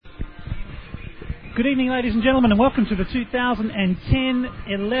Good evening, ladies and gentlemen, and welcome to the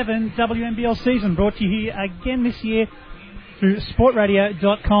 2010-11 WNBL season, brought to you here again this year through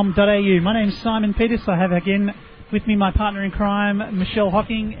sportradio.com.au. My name's Simon Peters. I have again with me my partner in crime, Michelle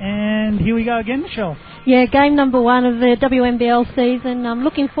Hocking, and here we go again, Michelle. Yeah, game number one of the WNBL season. I'm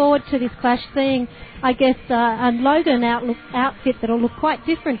looking forward to this clash, seeing, I guess, a Logan outfit that'll look quite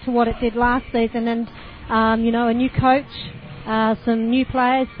different to what it did last season, and, a new coach. Some new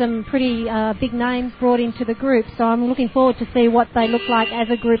players, some pretty big names brought into the group. So I'm looking forward to see what they look like as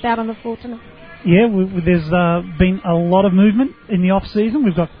a group out on the floor tonight. Yeah, there's been a lot of movement in the off-season.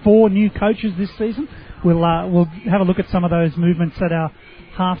 We've got 4 new coaches this season. We'll have a look at some of those movements at our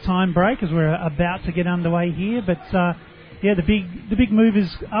half-time break as we're about to get underway here. But, the big move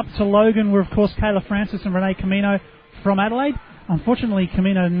is up to Logan. We're, of course, Kayla Francis and Renee Camino from Adelaide. Unfortunately,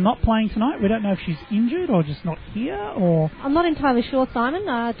 Camino not playing tonight. We don't know if she's injured or just not here, or... I'm not entirely sure, Simon.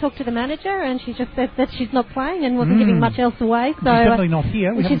 I talked to the manager and she just said that she's not playing and wasn't giving much else away. So she's definitely not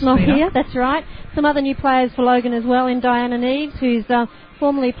here. She's not here, that's right. Some other new players for Logan as well, in Diana Neves, who's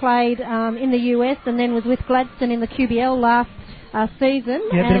formerly played in the US and then was with Gladstone in the QBL last season.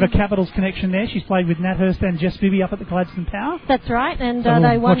 Yeah, a bit of a Capitals connection there. She's played with Nat Hurst and Jess Bibby up at the Gladstone Power. That's right, and so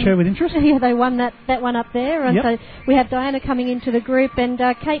they won. Watch her with interest. Yeah, they won that one up there, and so we have Diana coming into the group, and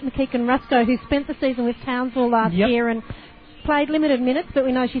Kate McKeegan-Rusko, who spent the season with Townsville last year and played limited minutes, but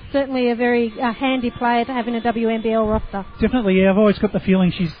we know she's certainly a very handy player to have in a WNBL roster. Definitely, yeah. I've always got the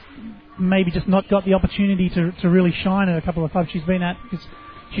feeling she's maybe just not got the opportunity to really shine at a couple of clubs she's been at, because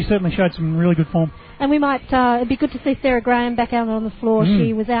she certainly showed some really good form. And we might, it'd be good to see Sarah Graham back out on the floor.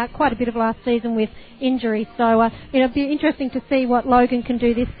 She was out quite a bit of last season with injury. So, it'd be interesting to see what Logan can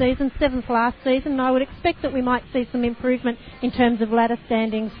do this season. 7th last season. And I would expect that we might see some improvement in terms of ladder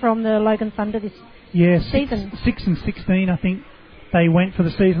standings from the Logan Thunder this season. 6 and 16, I think they went for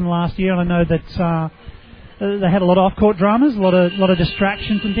the season last year. And I know that they had a lot of off-court dramas, a lot of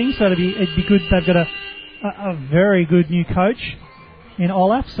distractions and things. So it'd be good. They've got a very good new coach in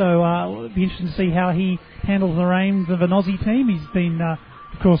Olaf, so it'll be interesting to see how he handles the reins of an Aussie team. He's been, of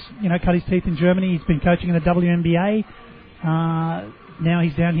course, cut his teeth in Germany. He's been coaching in the WNBA. Now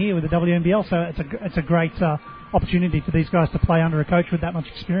he's down here with the WNBL, so it's a great opportunity for these guys to play under a coach with that much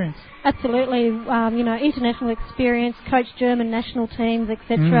experience. Absolutely, international experience, coached German national teams,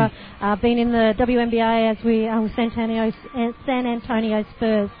 etc. Been in the WNBA as we with San Antonio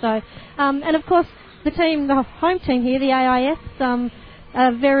Spurs. So, and of course, the home team here, the AIS, a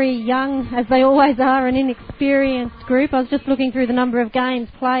very young, as they always are, an inexperienced group. I was just looking through the number of games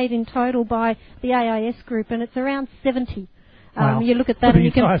played in total by the AIS group, and it's around 70. Wow. You look at that for the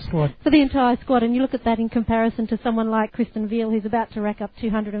entire squad. For the entire squad, and you look at that in comparison to someone like Kristen Veal, who's about to rack up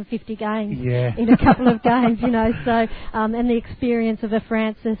 250 games in a couple of games, So, and the experience of a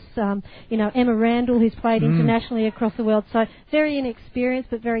Francis, Emma Randall, who's played internationally across the world. So, very inexperienced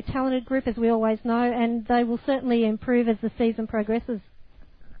but very talented group, as we always know, and they will certainly improve as the season progresses.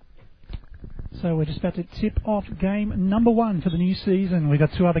 So we're just about to tip off game number 1 for the new season. We've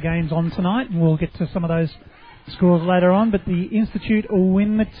got 2 other games on tonight, and we'll get to some of those scores later on, but the Institute will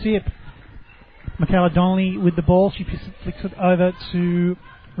win the tip. Michaela Donnelly with the ball. She flicks it over to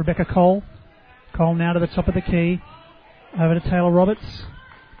Rebecca Cole. Cole now to the top of the key. Over to Taylor Roberts.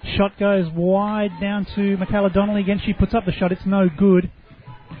 Shot goes wide down to Michaela Donnelly. Again, she puts up the shot. It's no good.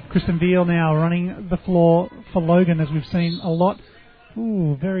 Kristen Veal now running the floor for Logan, as we've seen a lot.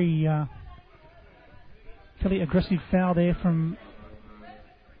 Ooh, very aggressive foul there from...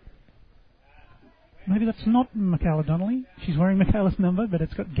 Maybe that's not Michaela Donnelly. She's wearing Michaela's number, but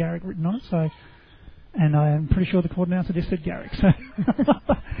it's got Garrick written on it. So, and I am pretty sure the court announcer just said Garrick. So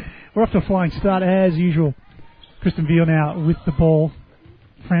we're off to a flying start as usual. Kristen Veal now with the ball.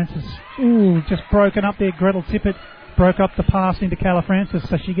 Francis, just broken up there. Gretel Tippett broke up the pass into Kayla Francis,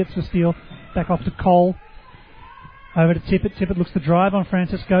 so she gets the steal. Back off to Cole. Over to Tippett. Tippett looks to drive on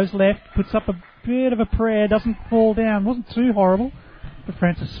Francis, goes left, puts up a bit of a prayer, doesn't fall down. Wasn't too horrible. But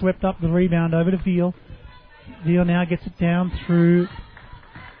Francis swept up the rebound over to Veal. Veal now gets it down through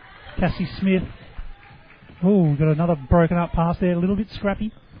Cassie Smith. Got another broken up pass there, a little bit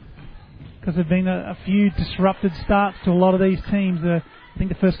scrappy. Because there have been a few disrupted starts to a lot of these teams. I think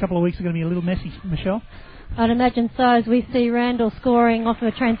the first couple of weeks are going to be a little messy, Michelle. I'd imagine so, as we see Randall scoring off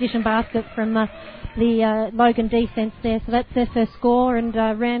of a transition basket from the Logan defence there. So that's their first score, and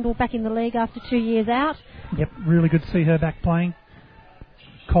Randall back in the league after 2 years out. Yep, really good to see her back playing.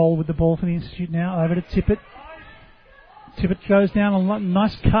 Cole with the ball for the Institute now. Over to Tippett. Tippett goes down. A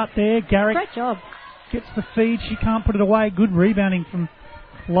nice cut there. Garrick. Great job. Gets the feed. She can't put it away. Good rebounding from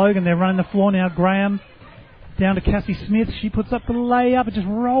Logan. They're running the floor now. Graham down to Cassie Smith. She puts up the layup. It just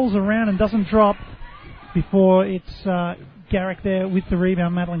rolls around and doesn't drop. before it's Garrick there with the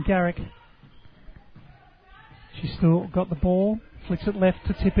rebound, Madeline Garrick. She's still got the ball, flicks it left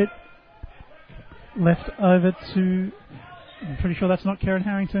to Tippett. Left over to, I'm pretty sure that's not Karen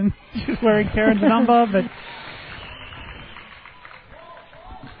Harrington. She's wearing Karen's number, but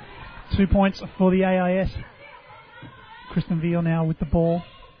 2 points for the AIS. Kristen Veal now with the ball.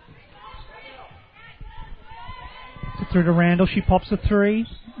 Through to Randall, she pops a three,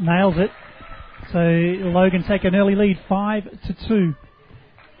 nails it. So Logan take an early lead, 5-2.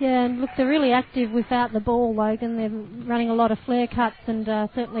 Yeah, and look, they're really active without the ball, Logan. They're running a lot of flare cuts and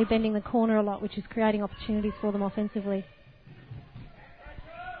certainly bending the corner a lot, which is creating opportunities for them offensively.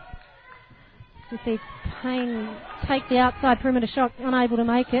 You see Payne take the outside perimeter shot, unable to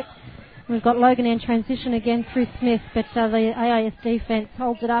make it. We've got Logan in transition again through Smith, but the AIS defence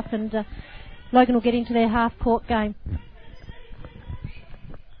holds it up, and Logan will get into their half-court game.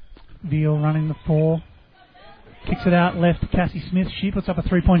 Veal running the four. Kicks it out left to Cassie Smith. She puts up a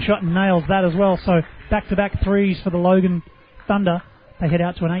three-point shot and nails that as well. So back-to-back threes for the Logan Thunder. They head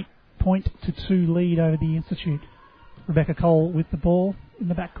out to an 8-2 lead over the Institute. Rebecca Cole with the ball in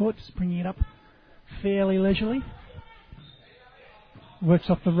the backcourt, just bringing it up fairly leisurely. Works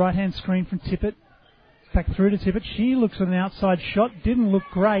off the right-hand screen from Tippett. Back through to Tippett. She looks at an outside shot. Didn't look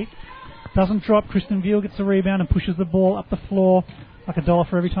great. Doesn't drop. Kristen Veal gets the rebound and pushes the ball up the floor. Like $1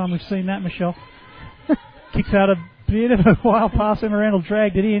 for every time we've seen that, Michelle. Kicks out a bit of a wild pass. Emma Randall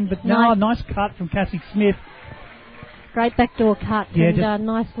dragged it in, but nice cut from Cassie Smith. Great backdoor cut, yeah, and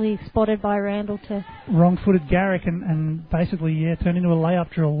nicely spotted by Randall to wrong-footed Garrick and basically turned into a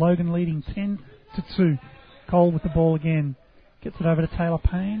layup drill. Logan leading 10-2. Cole with the ball again. Gets it over to Taylor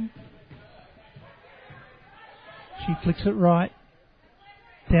Payne. She flicks it right.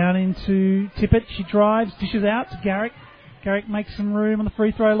 Down into Tippett. She drives, dishes out to Garrick. Garrick makes some room on the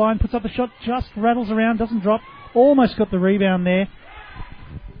free throw line, puts up a shot, just rattles around, doesn't drop. Almost got the rebound there.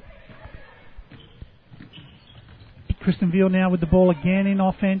 Kristen Veal now with the ball again in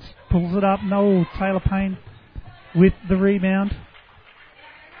offense, pulls it up. No, Taylor Payne with the rebound.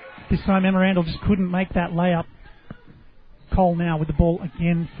 This time Emma Randall just couldn't make that layup. Cole now with the ball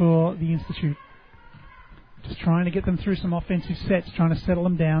again for the Institute. Just trying to get them through some offensive sets, trying to settle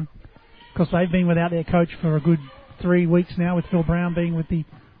them down. Because they've been without their coach for a good 3 weeks now, with Phil Brown being with the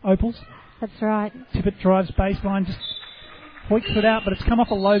Opals. That's right. Tippett drives baseline, just hoiks it out, but it's come off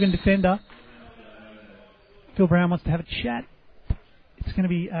a Logan defender. Phil Brown wants to have a chat. It's going to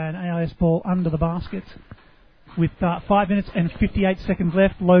be an AIS ball under the basket. With 5 minutes and 58 seconds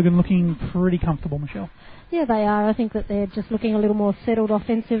left, Logan looking pretty comfortable, Michelle. Yeah, they are. I think that they're just looking a little more settled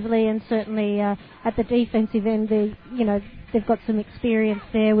offensively, and certainly at the defensive end, they've got some experience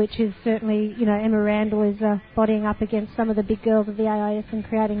there, which is certainly, Emma Randall is bodying up against some of the big girls of the AIS and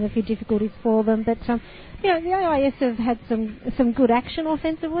creating a few difficulties for them. But the AIS have had some good action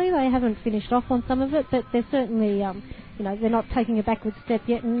offensively. They haven't finished off on some of it, but they're certainly, they're not taking a backward step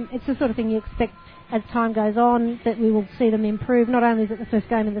yet, and it's the sort of thing you expect as time goes on, that we will see them improve. Not only is it the first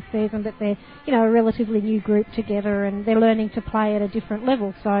game of the season, but they're, a relatively new group together, and they're learning to play at a different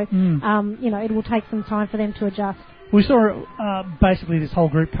level. So, it will take some time for them to adjust. We saw basically this whole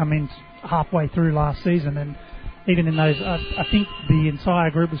group come in halfway through last season, and even in those, I think the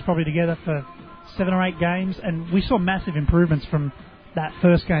entire group was probably together for 7 or 8 games, and we saw massive improvements from that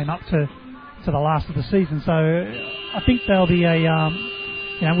first game up to the last of the season. So I think there'll be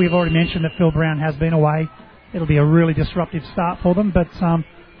we've already mentioned that Phil Brown has been away. It'll be a really disruptive start for them, but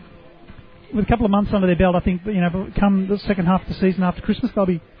with a couple of months under their belt, I think come the second half of the season after Christmas, they'll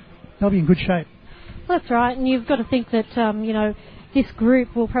be in good shape. That's right, and you've got to think that this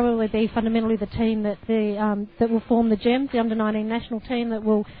group will probably be fundamentally the team that will form the Gems, the under-19 national team that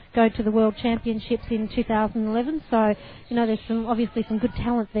will go to the World Championships in 2011. So there's obviously some good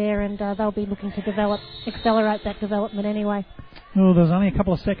talent there, and they'll be looking to accelerate that development anyway. Well, there's only a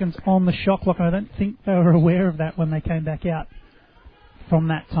couple of seconds on the shot clock, and I don't think they were aware of that when they came back out from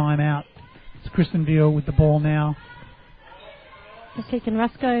that time out. It's Kristen Veal with the ball now. Kiki and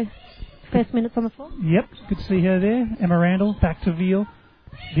Rusco, first minutes on the floor. Yep, good to see her there. Emma Randall, back to Veal.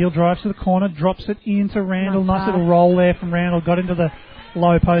 Veal drives to the corner, drops it into Randall. Nice little roll there from Randall. Got into the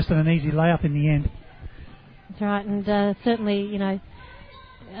low post and an easy layup in the end. That's right, and certainly,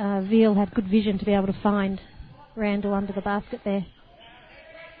 Veal had good vision to be able to find Randall under the basket there.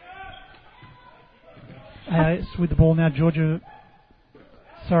 With the ball now,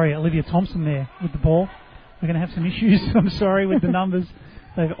 Olivia Thompson there with the ball. We're going to have some issues, I'm sorry, with the numbers.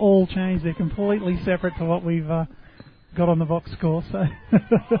 They've all changed. They're completely separate to what we've got on the box score. So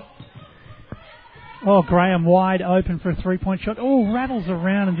Oh, Graham wide open for a three-point shot. Oh, rattles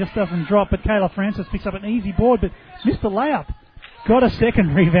around and just doesn't drop, but Kayla Francis picks up an easy board, but missed the layup. Got a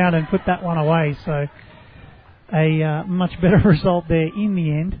second rebound and put that one away, so a much better result there in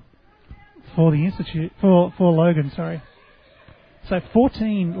the end for the Institute, for Logan, sorry. So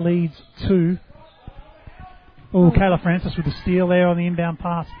 14 leads 2. Oh, Kayla Francis with the steal there on the inbound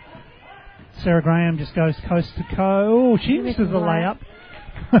pass. Sarah Graham just goes coast to coast. Oh, she misses the layup.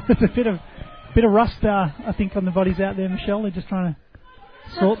 It's a bit of rust, I think, on the bodies out there, Michelle. They're just trying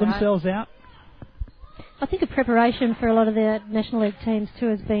to sort themselves out. I think a preparation for a lot of the National League teams too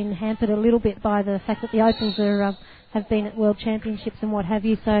has been hampered a little bit by the fact that the Opals have been at World Championships and what have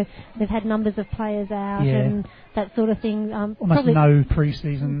you, so they've had numbers of players out and that sort of thing. Almost no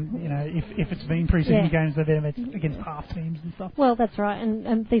pre-season, if it's been pre-season games, they're there against half teams and stuff. Well, that's right,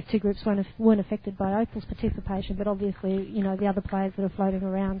 and these two groups weren't affected by Opal's participation, but obviously, the other players that are floating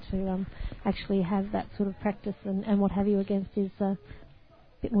around to actually have that sort of practice and what have you against is a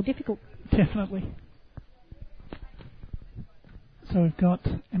bit more difficult. Definitely. So we've got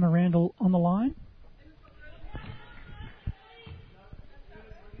Emma Randall on the line.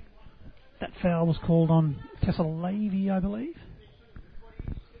 That foul was called on Tessa Levy, I believe.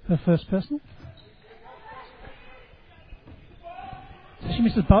 Her first personal. So she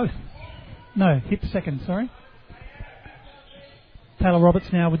misses both. No, hit second, sorry. Taylor Roberts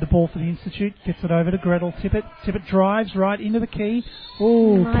now with the ball for the Institute. Gets it over to Gretel Tippett. Tippett drives right into the key.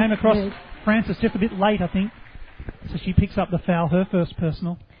 Oh, came across Francis just a bit late, I think. So she picks up the foul, her first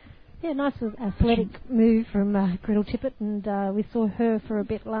personal. Yeah, nice athletic move from Gretel Tippett, and we saw her for a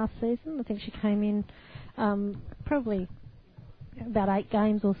bit last season. I think she came in probably about 8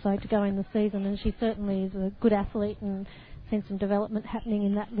 games or so to go in the season, and she certainly is a good athlete and seen some development happening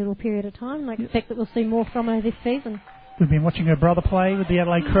in that little period of time. I expect that we'll see more from her this season. We've been watching her brother play with the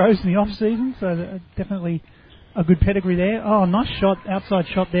Adelaide Crows in the off-season, so definitely a good pedigree there. Oh, nice shot, outside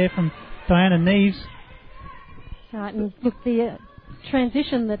shot there from Diana Neves. Right, and look, the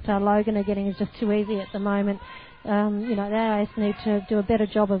transition that Logan are getting is just too easy at the moment. The AIS need to do a better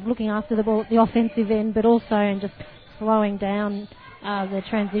job of looking after the ball at the offensive end, but also and just slowing down the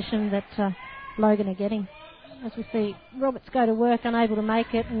transition that Logan are getting. As we see Roberts go to work, unable to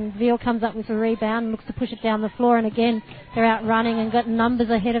make it, and Veal comes up with a rebound and looks to push it down the floor, and again they're out running and got numbers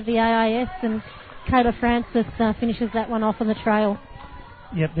ahead of the AIS, and Kayla Francis finishes that one off on the trail.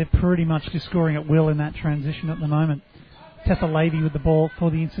 Yep, they're pretty much just scoring at will in that transition at the moment. Tessa Levy with the ball for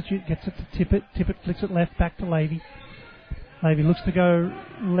the Institute, gets it to Tippett. Tippett flicks it left, back to Levy. Levy looks to go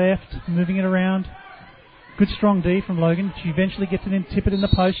left, moving it around. Good strong D from Logan. She eventually gets it in, Tippett in the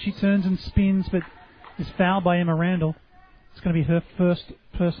post. She turns and spins, but is fouled by Emma Randall. It's going to be her first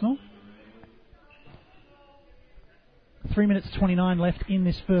personal. 3 minutes 29 left in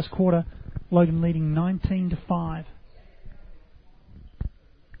this first quarter. Logan leading 19-5.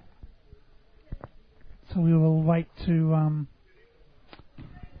 So we will wait to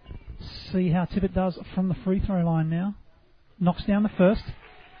see how Tippett does from the free throw line now. Knocks down the first.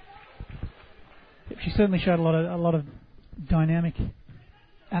 She certainly showed a lot of dynamic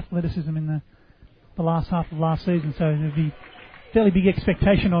athleticism in the last half of last season, so there'll be fairly big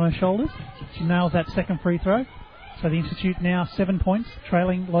expectation on her shoulders. She nails that second free throw. So the Institute now 7 points,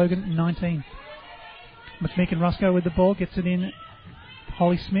 trailing Logan 19. McMeekin Rusco with the ball, gets it in.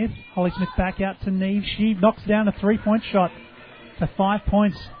 Holly Smith back out to Neve. She knocks down a 3-point shot. So 5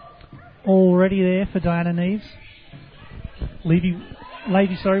 points already there for Diana Neves. Levy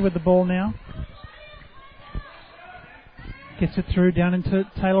with the ball now. Gets it through down into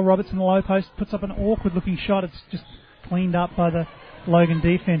Taylor Roberts in the low post. Puts up an awkward looking shot. It's just cleaned up by the Logan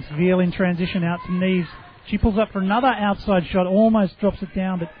defense. Veal in transition out to Neves. She pulls up for another outside shot. Almost drops it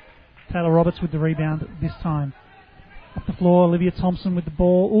down, but Taylor Roberts with the rebound this time. Up the floor, Olivia Thompson with the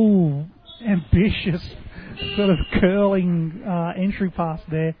ball. Ooh, ambitious sort of curling entry pass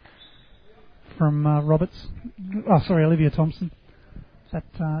there from Olivia Thompson. That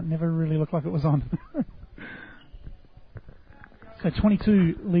never really looked like it was on. So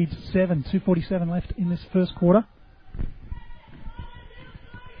 22 leads 7, 2:47 left in this first quarter.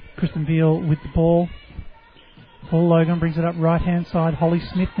 Kristen Veal with the ball. Paul Logan brings it up right hand side. Holly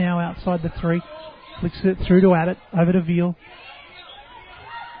Smith now outside the 3. Flicks it through to Abbott, over to Veal.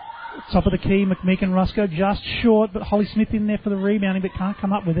 Top of the key, McMeekin Rusco just short, but Holly Smith in there for the rebounding, but can't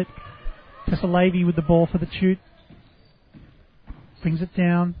come up with it. Tessa Levy with the ball for the shoot. Brings it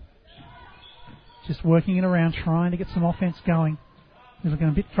down. Just working it around, trying to get some offense going. They're looking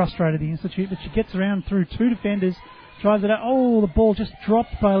a bit frustrated, the Institute, but she gets around through 2 defenders, drives it out. Oh, the ball just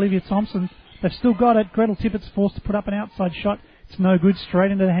dropped by Olivia Thompson. They've still got it. Gretel Tippett's forced to put up an outside shot. It's no good.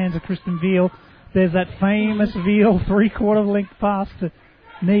 Straight into the hands of Kristen Veal. There's that famous Veal 3/4 length pass to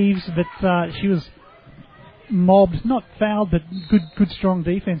Neves, but she was mobbed, not fouled, but good strong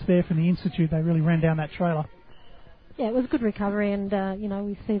defence there from the Institute. They really ran down that trailer. Yeah, it was a good recovery, and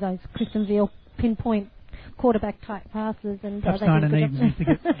we see those Kristen Veal pinpoint quarterback type passes, and perhaps Diana Neves needs to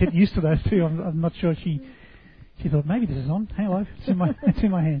get used to those too. I'm not sure she thought maybe this is on. Hello, it's in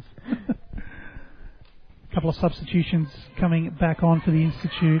my hands. A couple of substitutions coming back on for the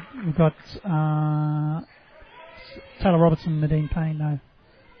Institute. We've got Taylor Robertson, Nadine Payne,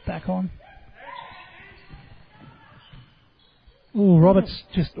 back on. Ooh, Roberts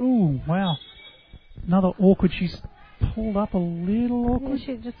wow. Another awkward. She's pulled up a little awkward. Yeah,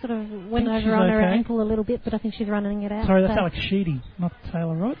 she just sort of went over on her ankle a little bit, but I think she's running it out. Sorry, that's Alex Sheedy, not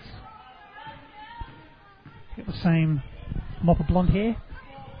Taylor Roberts. Got the same mop of blonde hair.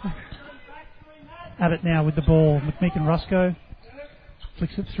 Abbott now with the ball. McMeekin Rusco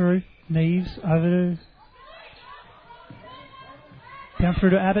flicks it through. Neves over down through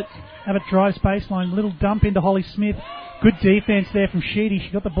to Abbott. Abbott drives baseline. Little dump into Holly Smith. Good defense there from Sheedy.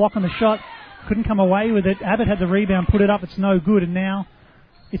 She got the block on the shot. Couldn't come away with it. Abbott had the rebound, put it up. It's no good. And now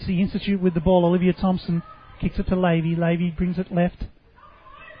it's the Institute with the ball. Olivia Thompson kicks it to Levy. Levy brings it left.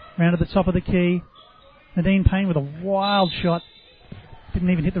 Round to the top of the key. Nadine Payne with a wild shot. Didn't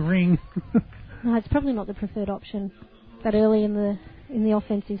even hit the ring. No, it's probably not the preferred option that early in the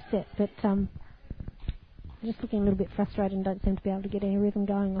offensive set, but they're just looking a little bit frustrated and don't seem to be able to get any rhythm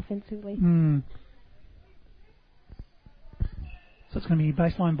going offensively. So it's going to be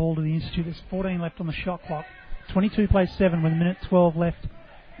baseline ball to the Institute. There's 14 left on the shot clock. 22 plays 7 with a minute 12 left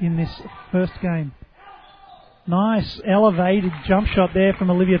in this first game. Nice elevated jump shot there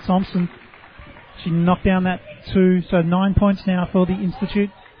from Olivia Thompson. She knocked down that 2, so 9 points now for the Institute.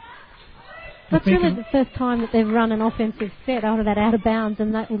 That's really the first time that they've run an offensive set out of that out of bounds,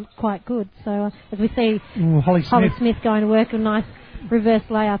 and that was quite good. So as we see Holly Smith going to work, a nice reverse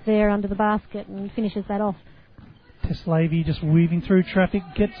layup there under the basket and finishes that off. Tess Levy just weaving through traffic,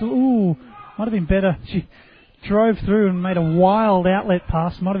 might have been better. She drove through and made a wild outlet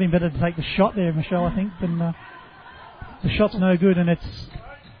pass. Might have been better to take the shot there, Michelle, I think. But the shot's no good, and it's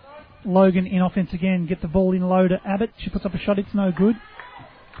Logan in offense again. Get the ball in low to Abbott. She puts up a shot, it's no good.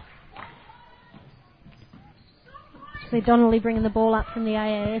 See Donnelly bringing the ball up from the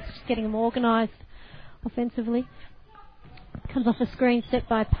AIS, just getting them organised offensively. Comes off a screen set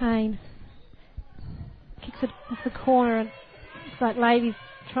by Payne. Kicks it off the corner, and it's like Levy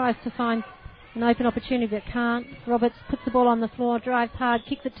tries to find an open opportunity but can't. Roberts puts the ball on the floor, drives hard,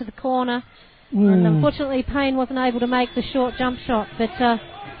 kicks it to the corner. And unfortunately Payne wasn't able to make the short jump shot, but as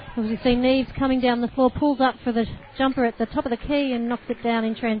we see Neves coming down the floor, pulls up for the jumper at the top of the key and knocks it down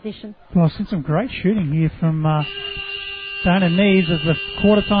in transition. Well, I've seen some great shooting here from Dana Neves as the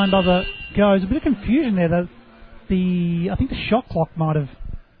quarter time buzzer goes. A bit of confusion there. I think the shot clock might have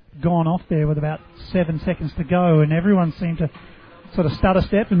gone off there with about 7 seconds to go, and everyone seemed to sort of stutter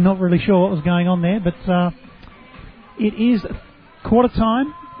step and not really sure what was going on there. But it is quarter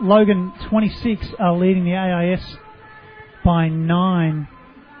time. Logan 26 are leading the AIS by 9.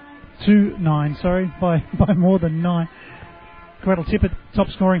 By more than 9. Gretel Tippett top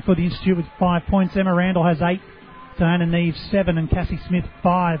scoring for the Institute with 5 points. Emma Randall has 8. Diana Neves 7 and Cassie Smith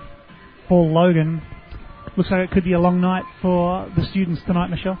 5 for Logan. Looks like it could be a long night for the students tonight,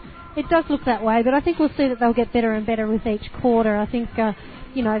 Michelle. It does look that way, but I think we'll see that they'll get better and better with each quarter. I think,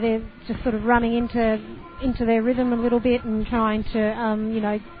 they're just sort of running into their rhythm a little bit and trying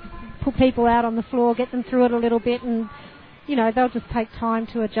to, put people out on the floor, get them through it a little bit, and, they'll just take time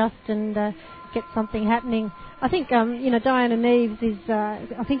to adjust and get something happening. I think, Diana Neves is,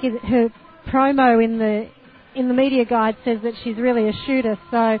 her promo in the media guide says that she's really a shooter,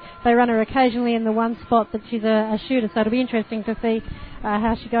 so they run her occasionally in the one spot, but she's a shooter, so it'll be interesting to see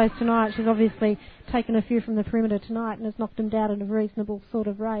how she goes tonight. She's obviously taken a few from the perimeter tonight and has knocked them down at a reasonable sort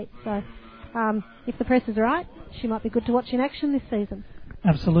of rate. So if the press is right, she might be good to watch in action this season.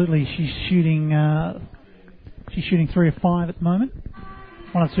 Absolutely. She's shooting 3 of 5 at the moment.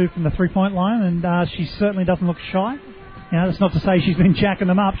 1 or 2 from the three-point line, and she certainly doesn't look shy. That's not to say she's been jacking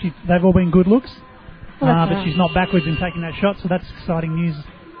them up. They've all been good looks. But she's not backwards in taking that shot, so that's exciting news.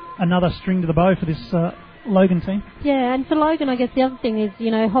 Another string to the bow for this Logan team. Yeah, and for Logan, I guess the other thing is,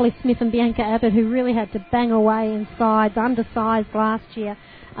 Holly Smith and Bianca Abbott, who really had to bang away inside, undersized last year,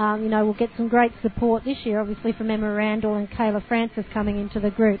 will get some great support this year, obviously, from Emma Randall and Kayla Francis coming into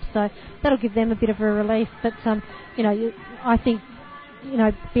the group. So that'll give them a bit of a relief. But, I think,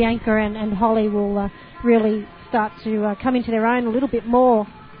 Bianca and Holly will really start to come into their own a little bit more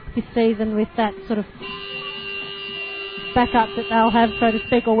this season with that sort of backup that they'll have, so to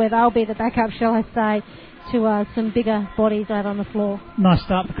speak, or where they'll be the backup, shall I say, to some bigger bodies out on the floor. Nice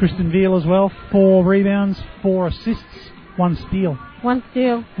start for Kristen Veal as well. 4 rebounds, 4 assists, 1 steal. 1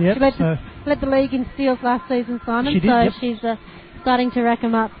 steal. Yep, She led the league in steals last season, Simon. She did, so yep. she's starting to rack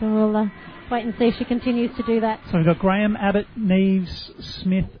them up, and we'll wait and see if she continues to do that. So we've got Graham, Abbott, Neves,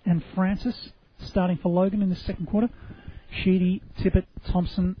 Smith and Francis starting for Logan in the second quarter. Sheedy, Tippett,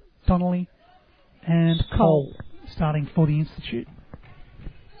 Thompson, Donnelly and Cole starting for the Institute.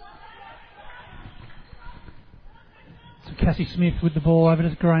 So Cassie Smith with the ball over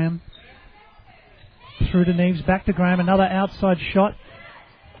to Graham. Through to Neves, back to Graham, another outside shot.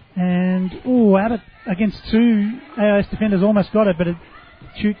 And, Abbott against 2 AIS defenders almost got it, but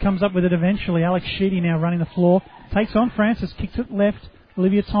Shoot comes up with it eventually. Alex Sheedy now running the floor. Takes on Francis, kicks it left.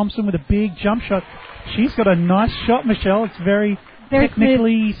 Olivia Thompson with a big jump shot. She's got a nice shot, Michelle. It's very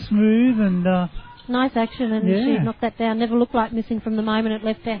technically smooth and... nice action, and she knocked that down. Never looked like missing from the moment it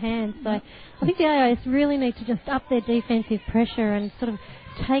left her hand. So I think the AIS really need to just up their defensive pressure and sort of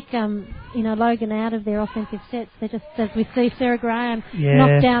take Logan out of their offensive sets. They're just, as we see, Sarah Graham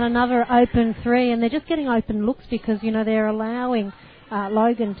knock down another open 3, and they're just getting open looks because they're allowing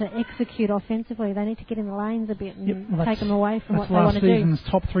Logan to execute offensively. They need to get in the lanes a bit and take them away from what they want to do. That's last season's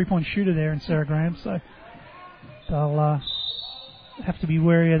top 3-point shooter there in Sarah Graham, so they'll have to be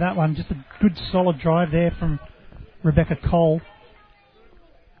wary of that one. Just a good solid drive there from Rebecca Cole.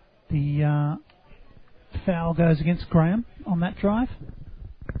 The foul goes against Graham on that drive.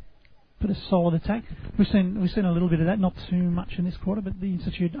 But a solid attack. We've seen a little bit of that, not too much in this quarter, but the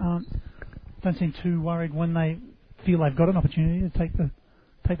Institute don't seem too worried when they feel they've got an opportunity to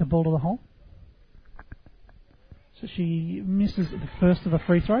take the ball to the hole. So she misses the first of the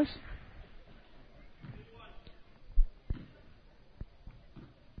free throws.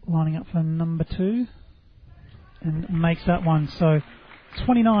 Lining up for number 2 and makes that one. So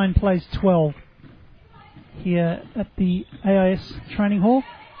 29 plays 12 here at the AIS training hall.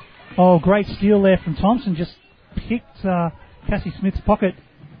 Oh, great steal there from Thompson. Just picked Cassie Smith's pocket.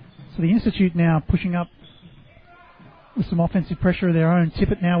 So the Institute now pushing up with some offensive pressure of their own.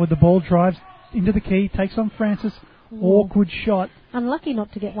 Tippett now with the ball, drives into the key, takes on Francis. Awkward shot. Unlucky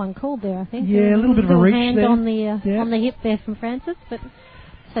not to get one called there, I think. Yeah, a little bit of a reach hand there. on the hip there from Francis, but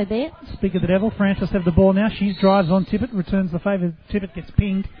so be it. Speak of the devil, Francis have the ball now. She drives on Tippett, returns the favour. Tippett gets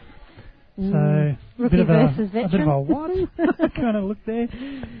pinged. So a bit of a what kind of look there.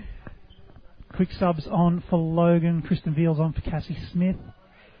 Quick subs on for Logan. Kristen Veal's on for Cassie Smith.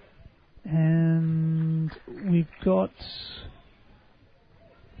 And we've got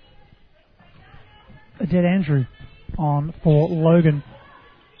Adette Andrew on for Logan.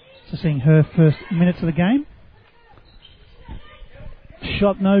 So seeing her first minutes of the game.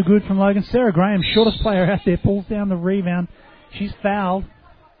 Shot no good from Logan. Sarah Graham, shortest player out there, pulls down the rebound. She's fouled.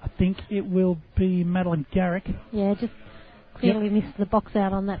 I think it will be Madeline Garrick. Yeah, just clearly missed the box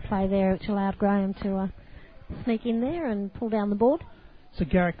out on that play there, which allowed Graham to sneak in there and pull down the board. So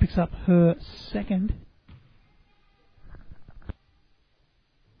Garrick picks up her second.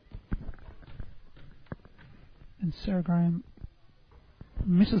 And Sarah Graham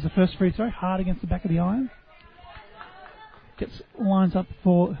misses the first free throw, hard against the back of the iron. Lines up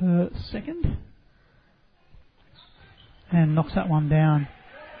for her second. And knocks that one down.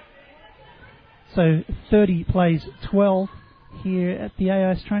 So 30 plays 12 here at the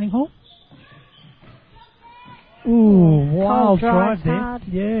AIS training hall. Ooh, wild drive there. Hard.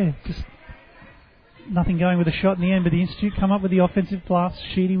 Yeah, just nothing going with the shot in the end, but the Institute come up with the offensive glass.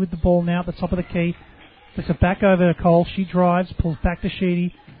 Sheedy with the ball now at the top of the key. Flicks it back over to Cole. She drives, pulls back to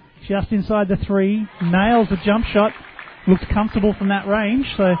Sheedy. Just inside the 3, nails the jump shot. Looks comfortable from that range.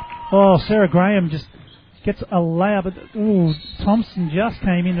 So, Sarah Graham just gets a layup. But, Thompson just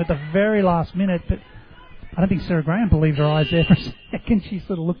came in at the very last minute, but I don't think Sarah Graham believed her eyes there for a second. She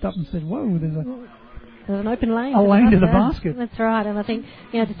sort of looked up and said, whoa, there's an open lane. A lane to the basket. That's right, and I think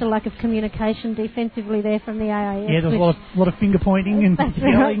just a lack of communication defensively there from the AIS. Yeah, there's a lot of finger pointing and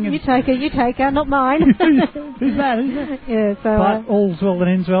yelling. Right. You take her, not mine. Who's that? Yeah, so. But all's well that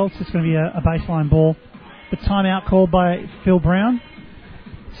ends well. It's just going to be a baseline ball. The timeout called by Phil Brown.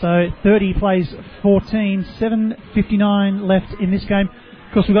 So 30 plays 14, 7:59 left in this game.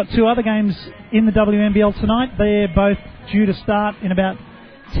 Of course, we've got 2 other games in the WNBL tonight. They're both due to start in about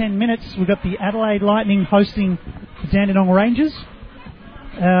 10 minutes. We've got the Adelaide Lightning hosting the Dandenong Rangers.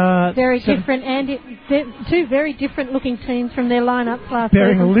 Different, and 2 very different looking teams from their lineups last season.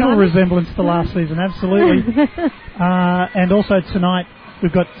 Bearing a little resemblance to last season, absolutely. And also tonight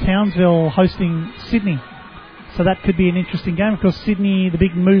we've got Townsville hosting Sydney. So that could be an interesting game. Of course, Sydney, the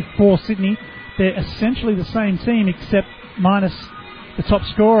big move for Sydney, they're essentially the same team, except minus the top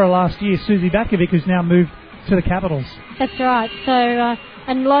scorer last year, Susie Bakovic, who's now moved to the Capitals. That's right. So,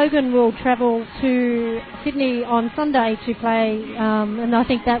 and Logan will travel to Sydney on Sunday to play, and I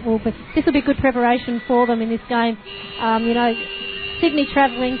think this will be good preparation for them in this game. Sydney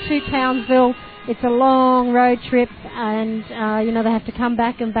travelling to Townsville. It's a long road trip, and they have to come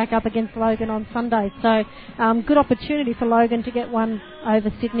back and back up against Logan on Sunday. So, good opportunity for Logan to get one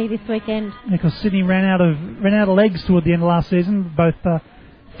over Sydney this weekend. Because Sydney ran out of legs toward the end of last season, both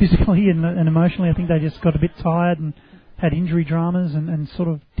physically and emotionally. I think they just got a bit tired and had injury dramas and sort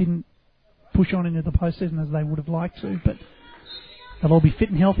of didn't push on into the postseason as they would have liked to. But they'll all be fit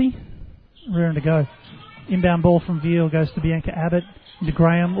and healthy, raring to go. Inbound ball from Veal goes to Bianca Abbott. Into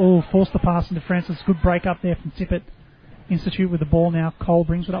Graham. Oh, forced the pass into Francis. Good break up there from Tippett. Institute with the ball now. Cole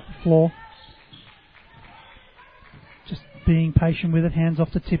brings it up the floor. Just being patient with it. Hands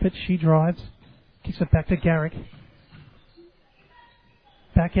off to Tippett. She drives. Kicks it back to Garrick.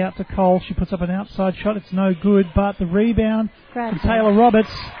 Back out to Cole. She puts up an outside shot. It's no good, but the rebound from Taylor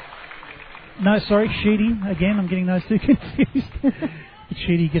Roberts. No, sorry, Sheedy. Again, I'm getting those two confused. But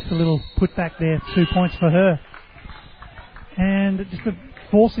Sheedy gets a little put back there. 2 points for her. And just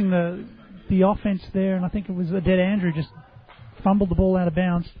forcing the offense there, and I think it was Adette Andrew just fumbled the ball out of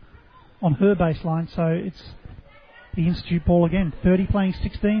bounds on her baseline. So it's the Institute ball again. 30 playing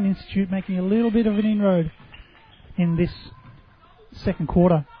 16. Institute making a little bit of an inroad in this second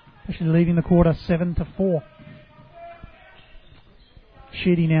quarter. Actually leaving the quarter 7-4.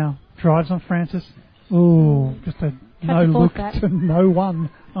 Sheedy now drives on Francis. Ooh, just a no look to no one,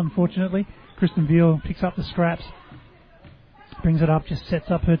 unfortunately. Kristen Veal picks up the scraps. Brings it up, just sets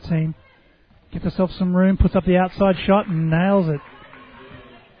up her team. Gets herself some room, puts up the outside shot and nails it.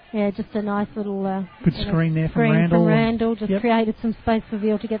 Yeah, just a nice little... good screen there from Randall. Just created some space for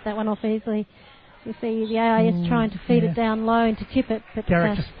Veal to get that one off easily. You see the AIS trying to feed it down low and to tip it. But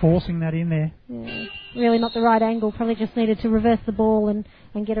Garrett just forcing that in there. Yeah, really not the right angle. Probably just needed to reverse the ball and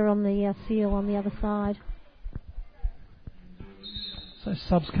get her on the seal on the other side. So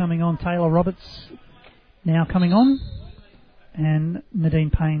subs coming on. Taylor Roberts now coming on. And Nadine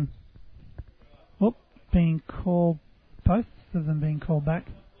Payne being called, both of them being called back.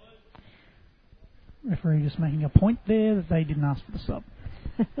 Referee just making a point there that they didn't ask for the sub.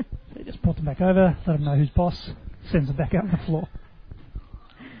 They just brought them back over, let them know who's boss, sends them back out on the floor.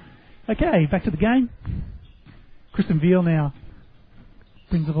 Okay, back to the game. Kristen Veal now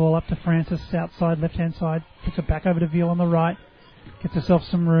brings the ball up to Francis, outside, left-hand side, puts it back over to Veal on the right, gets herself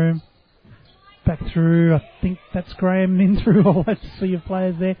some room. Back through, I think that's Graham in through all that sea of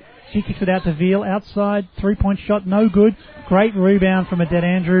players there. She kicks it out to Veal, outside, 3-point shot, no good. Great rebound from Adette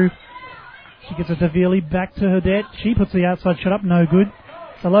Andrew. She gets it to Veal, back to Adette. She puts the outside shot up, no good.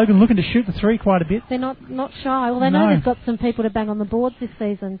 So Logan looking to shoot the three quite a bit. They're not shy. Well, they know they've got some people to bang on the boards this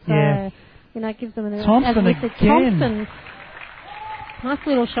season. So, it gives them an... Thompson again. Thompson. Nice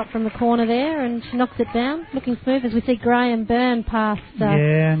little shot from the corner there, and she knocks it down. Looking smooth as we see Graham Byrne past...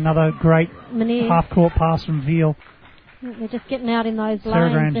 another great half-court pass from Veal. They're just getting out in those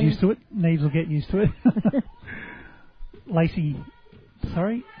Sarah lanes. Graham's used to it. Neves will get used to it. Levy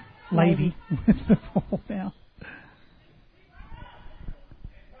with the ball now.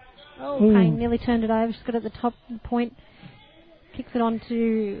 Payne nearly turned it over. She's got it at the top of the point. Kicks it on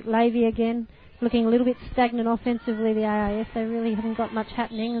to Levy again. Looking a little bit stagnant offensively, the AIS. They really haven't got much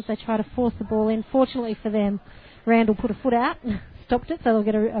happening as they try to force the ball in. Fortunately for them, Randall put a foot out, stopped it, so they'll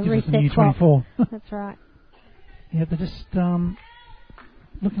get a reset clock. 24. That's right. Yeah, they're just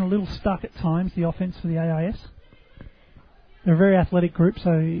looking a little stuck at times, the offense for the AIS. They're a very athletic group,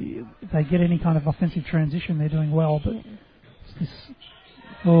 so if they get any kind of offensive transition, they're doing well. But it's this...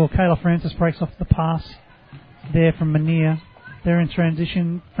 Kayla Francis breaks off the pass there from Manier. They're in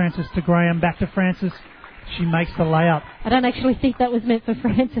transition. Francis to Graham, back to Francis. She makes the layup. I don't actually think that was meant for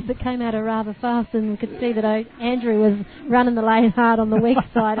Francis. It came out rather fast, and we could see that Andrew was running the lane hard on the weak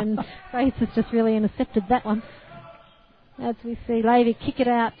side, and Francis just really intercepted that one. As we see Levy kick it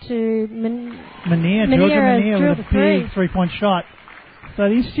out to Manier, Georgia Manier with a big three-point shot. So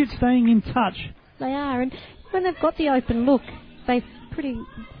the Institute's staying in touch. They are, and when they've got the open look, they pretty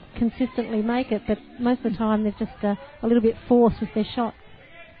consistently make it, but most of the time they're just a little bit forced with their shot.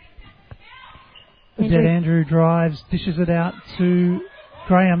 Andrew drives, dishes it out to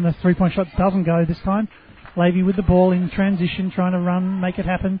Graham. The three-point shot doesn't go this time. Levy with the ball in transition, trying to run, make it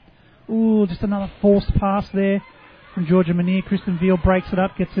happen. Ooh, just another forced pass there from Georgia Manier. Kristen Veal breaks it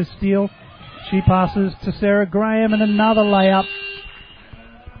up, gets her steal. She passes to Sarah Graham, and another layup.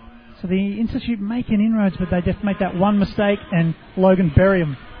 So the Institute making inroads, but they just make that one mistake, and Logan bury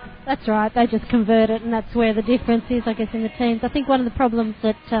them. That's right. They just convert it, and that's where the difference is, I guess, in the teams. I think one of the problems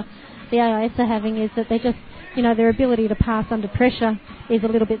that the AIS are having is that they just, their ability to pass under pressure is a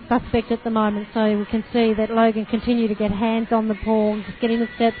little bit suspect at the moment. So we can see that Logan continue to get hands on the ball, just get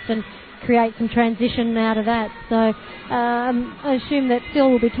intercepts and create some transition out of that. So I assume that Phil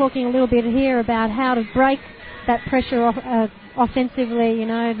will be talking a little bit here about how to break that pressure offensively,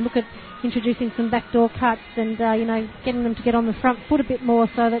 look at introducing some backdoor cuts and, getting them to get on the front foot a bit more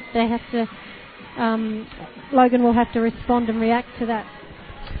so that they have to, Logan will have to respond and react to that.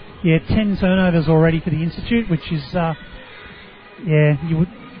 Yeah, 10 turnovers already for the Institute, which is, don't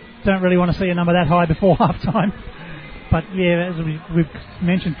really want to see a number that high before half-time. But, yeah, as we've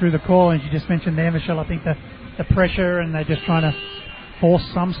mentioned through the call, and you just mentioned there, Michelle, I think the pressure and they're just trying to force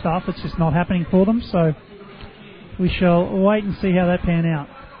some stuff. It's just not happening for them. So we shall wait and see how that pan out.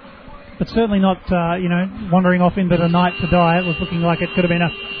 But certainly not, wandering off into the night to die. It was looking like it could have been a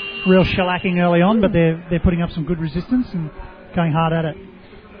real shellacking early on, but they're putting up some good resistance and going hard at it.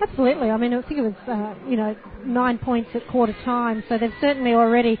 Absolutely. I mean, I think it was, 9 points at quarter time. So they've certainly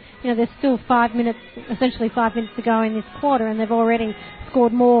already, there's still 5 minutes, essentially 5 minutes to go in this quarter, and they've already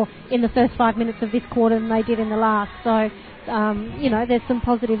scored more in the first 5 minutes of this quarter than they did in the last. So, there's some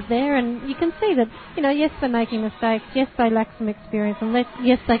positives there, and you can see that, yes, they're making mistakes, yes, they lack some experience, and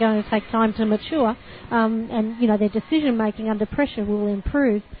yes, they're going to take time to mature, and, their decision-making under pressure will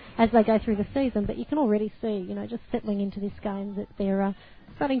improve as they go through the season, but you can already see, just settling into this game that they're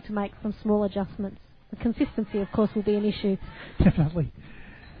starting to make some small adjustments. The consistency, of course, will be an issue. Definitely.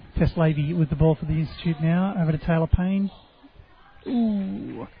 Tess Levy with the ball for the Institute now, over to Taylor Payne.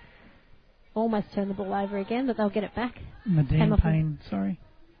 Ooh. Almost turned the ball over again, but they'll get it back. Nadine Payne, sorry.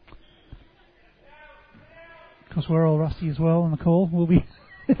 Because we're all rusty as well on the call.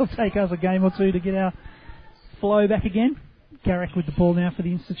 It'll take us a game or two to get our flow back again. Garrick with the ball now for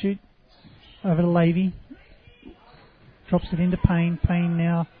the Institute. Over to Levy. Drops it into Payne. Payne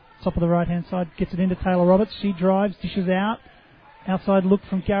now, top of the right-hand side, gets it into Taylor Roberts. She drives, dishes out. Outside look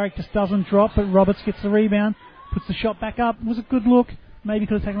from Garrick just doesn't drop, but Roberts gets the rebound, puts the shot back up. It was a good look. Maybe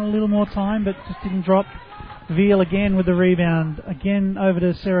could have taken a little more time, but just didn't drop. Veal again with the rebound. Again over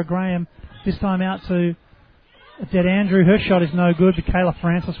to Sarah Graham. This time out to Dead Andrew. Her shot is no good, but Kayla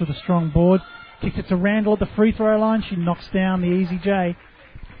Francis with a strong board. Kicks it to Randall at the free throw line. She knocks down the easy J.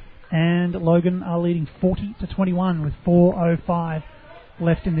 And Logan are leading 40-21 with 4:05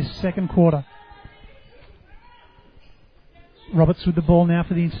 left in this second quarter. Roberts with the ball now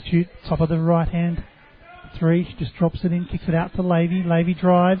for the Institute. Top of the right hand. Three. She just drops it in, kicks it out to Levy. Levy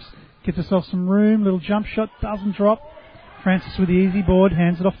drives, gives herself some room. Little jump shot, doesn't drop. Francis with the easy board,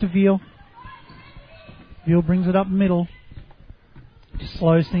 hands it off to Veal. Veal brings it up middle. Just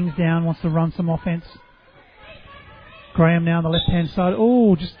slows things down, wants to run some offense. Graham now on the left-hand side.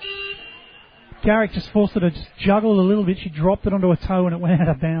 Oh, just Garrick just forced her to just juggle a little bit. She dropped it onto her toe and it went out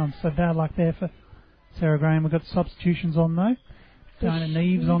of bounds. So bad luck there for Sarah Graham. We've got substitutions on though. Diana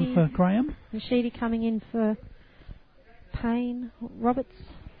Neves on for Graham. Rashidi coming in for Payne. Roberts.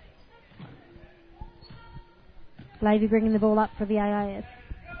 Levy bringing the ball up for the AIS.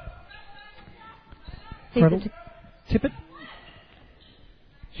 Tippett.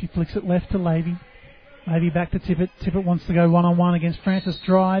 She flicks it left to Levy. Levy back to Tippett. Tippett wants to go one-on-one against Francis.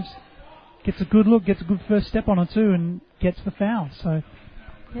 Drives. Gets a good look. Gets a good first step on her too and gets the foul. So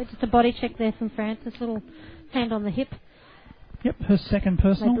yeah, just a body check there from Francis. Little hand on the hip. Yep, her second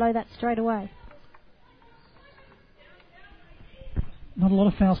personal. They blow that straight away. Not a lot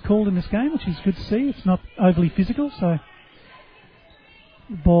of fouls called in this game, which is good to see. It's not overly physical, so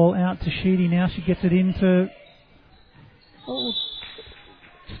the ball out to Sheedy now. She gets it into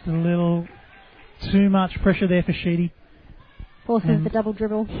just a little too much pressure there for Sheedy. Forces the double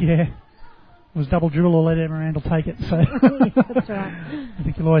dribble. Yeah. It was double dribble or let Emma Randall take it. So yes, that's right. I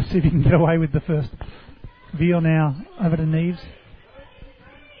think you'll always see if you can get away with the first. Veal now over to Neves.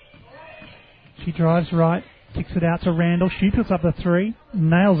 She drives right, kicks it out to Randall. She puts up the three,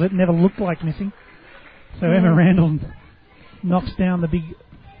 nails it, never looked like missing. So Emma Randall knocks down the big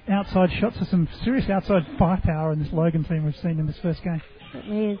outside shots. So some serious outside firepower in this Logan team we've seen in this first game. It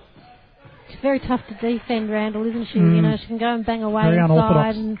certainly is. She's very tough to defend, Randall, isn't she? She can go and bang away very inside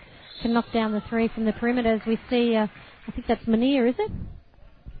unorthodox. And can knock down the three from the perimeter. As we see, I think that's Mania, is it?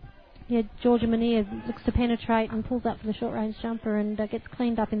 Yeah, Georgia Mania looks to penetrate and pulls up for the short-range jumper and gets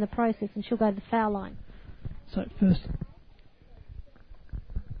cleaned up in the process, and she'll go to the foul line. So first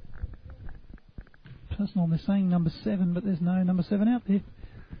personal, they're saying number 7, but there's no number 7 out there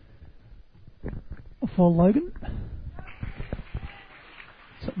for Logan.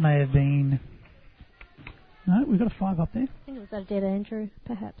 So it may have been... No, we've got a 5 up there. I think it was a Dead Andrew,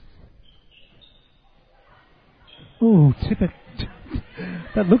 perhaps. Ooh, Tippett.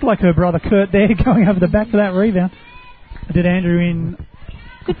 That looked like her brother Kurt there going over the back for that rebound. Did Andrew in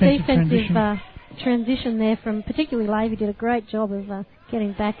good defensive transition there from particularly Lavey. Did a great job of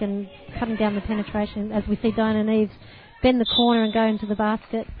getting back and cutting down the penetration as we see Diana Neves bend the corner and go into the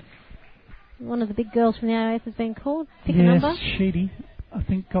basket. One of the big girls from the AIS has been called. Pick a number. Yes, Sheedy, I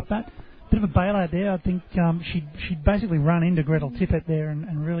think, got that. Bit of a bailout there. I think she'd basically run into Gretel Tippett there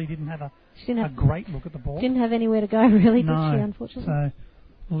and really didn't have a great look at the ball. Didn't have anywhere to go, really, no, did she, unfortunately? So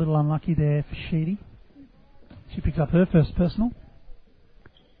a little unlucky there for Sheedy. She picks up her first personal.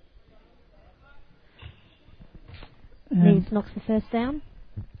 Neves knocks the first down.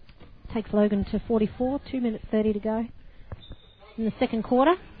 Takes Logan to 44, 2 minutes 30 to go. In the second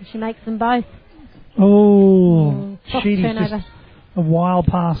quarter, she makes them both. Oh, Sheedy's turnover. Just a wild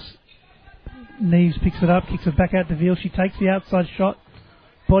pass. Neves picks it up, kicks it back out to Veal. She takes the outside shot.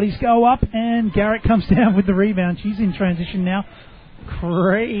 Bodies go up, and Garrett comes down with the rebound. She's in transition now.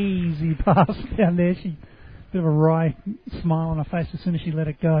 Crazy pass down there. She bit of a wry smile on her face as soon as she let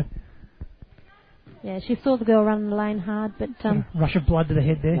it go. Yeah, she saw the girl running the lane hard, but rush of blood to the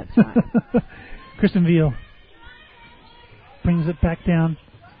head there. That's right. Kristen Veal brings it back down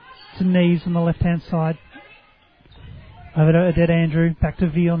to Neves on the left-hand side. Over to Odette Andrew. Back to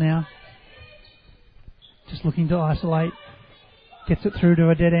Veal now. Just looking to isolate. Gets it through to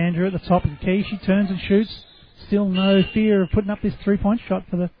Odette Andrew at the top of the key. She turns and shoots. Still no fear of putting up this three-point shot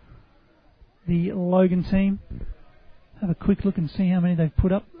for the Logan team. Have a quick look and see how many they've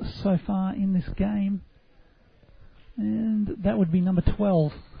put up so far in this game. And that would be number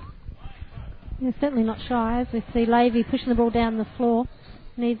 12. Yeah, certainly not shy, as we see Lavey pushing the ball down the floor.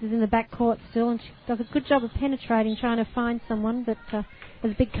 Neves is in the back court still, and she does a good job of penetrating, trying to find someone, but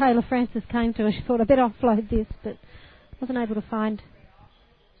as big Kayla Francis came to her, she thought, I better offload this, but wasn't able to find...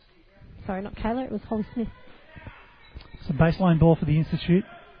 Sorry, not Kayla, it was Holly Smith. It's a baseline ball for the Institute.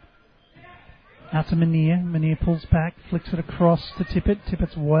 Out to Menier. Menier pulls back, flicks it across to Tippett.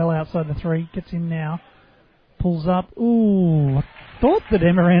 Tippett's well outside the three, gets in now. Pulls up. Ooh, I thought that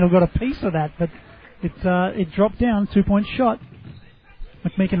Emma Randall got a piece of that, but it dropped down. 2-point shot.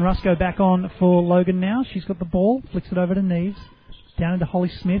 McMeekin Rusko back on for Logan now. She's got the ball, flicks it over to Neves. Down into Holly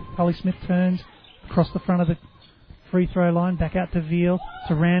Smith. Holly Smith turns across the front of the free throw line, back out to Veal.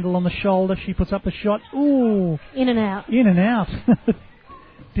 To Randall on the shoulder. She puts up the shot. Ooh. In and out. In and out.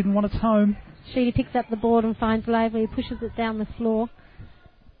 Didn't want its home. Sheedy picks up the board and finds Lavey, pushes it down the floor.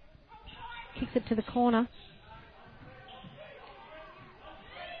 Kicks it to the corner.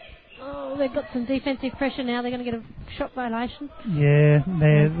 Oh, they've got some defensive pressure now. They're going to get a shot violation. Yeah,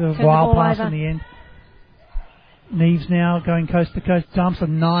 the wild pass in the end. Neves now going coast to coast. Dumps a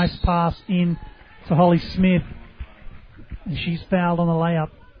nice pass in to Holly Smith. And she's fouled on the layup.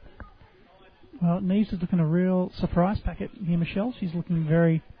 Well, Neves is looking a real surprise packet here, Michelle. She's looking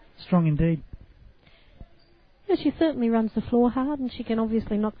very strong indeed. Yeah, she certainly runs the floor hard, and she can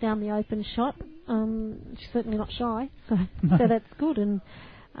obviously knock down the open shot. She's certainly not shy, so that's good. And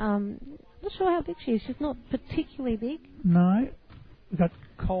not sure how big she is. She's not particularly big. No. We've got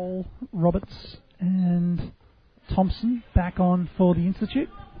Cole, Roberts, and Thompson back on for the Institute.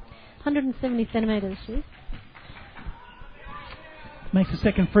 170 centimetres she is. Makes a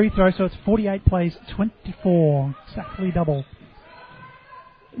second free throw, so it's 48 plays, 24. Exactly double.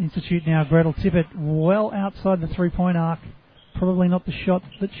 Institute now, Gretel Tippett, well outside the three-point arc. Probably not the shot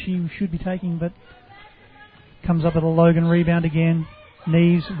that she should be taking, but comes up with a Logan rebound again.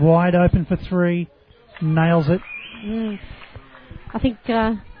 Neves wide open for three. Nails it. I think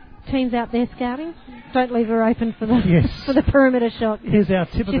teams out there scouting, don't leave her open for the for the perimeter shot. Here's our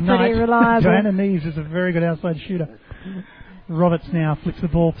tip of the night. She's pretty reliable. Joanna Neves is a very good outside shooter. Roberts now flicks the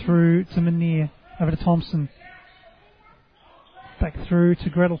ball through to Menier. Over to Thompson. Back through to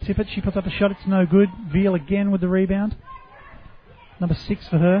Gretel Tippett. She puts up a shot. It's no good. Veal again with the rebound. Number 6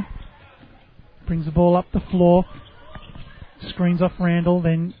 for her. Brings the ball up the floor. Screens off Randall.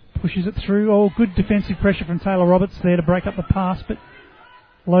 Then pushes it through. Oh, good defensive pressure from Taylor Roberts there to break up the pass. But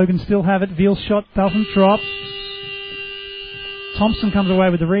Logan still have it. Veal's shot doesn't drop. Thompson comes away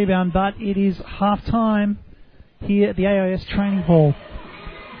with the rebound. But it is half time here at the AIS training hall.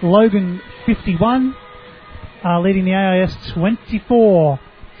 Logan 51. Leading the AIS 24.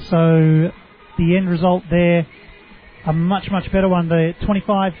 So the end result there, a much, much better one. The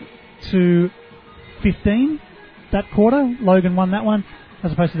 25-15 that quarter. Logan won that one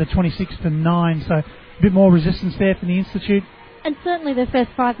as opposed to the 26-9. So a bit more resistance there from the Institute. And certainly the first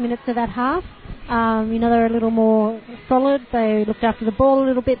 5 minutes of that half, they're a little more solid. They looked after the ball a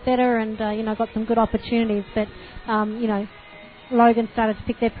little bit better and, got some good opportunities. But, Logan started to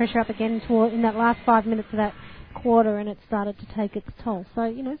pick their pressure up again in that last 5 minutes of that quarter, and it started to take its toll.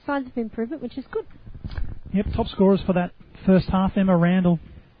 So, signs of improvement, which is good. Yep, top scorers for that first half, Emma Randall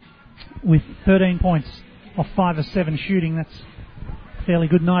with 13 points off 5 of 7 shooting. That's a fairly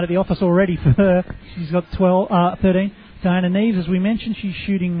good night at the office already for her. She's got 13. Diana Neves, as we mentioned, she's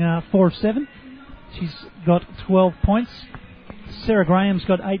shooting 4 of 7. She's got 12 points. Sarah Graham's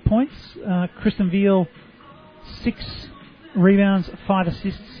got 8 points. Kristen Veal, 6 rebounds, 5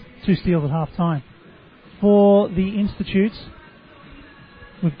 assists, 2 steals at half time. For the Institutes,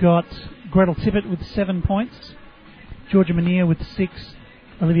 we've got Gretel Tippett with 7 points, Georgia Manier with 6,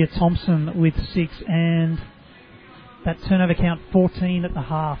 Olivia Thompson with 6, and that turnover count 14 at the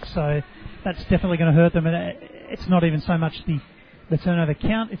half, so that's definitely going to hurt them. And it's not even so much the turnover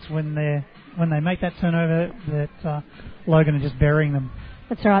count, it's when they make that turnover that Logan are just burying them.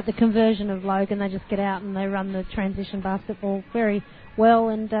 That's right, the conversion of Logan, they just get out and they run the transition basketball very well,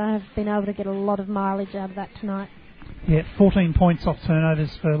 and have been able to get a lot of mileage out of that tonight. Yeah, 14 points off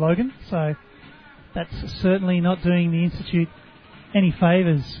turnovers for Logan, so that's certainly not doing the Institute any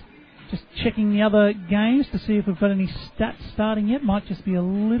favours. Just checking the other games to see if we've got any stats starting yet. Might just be a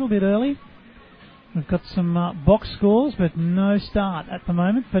little bit early. We've got some box scores, but no start at the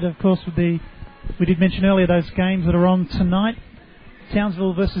moment. But of course, we did mention earlier those games that are on tonight.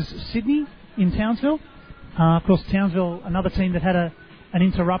 Townsville versus Sydney in Townsville. Of course, Townsville, another team that had an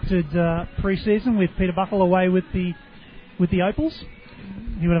interrupted pre-season with Peter Buckle away with the Opals.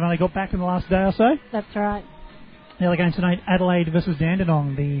 He would have only got back in the last day or so. That's right. The other game tonight, Adelaide versus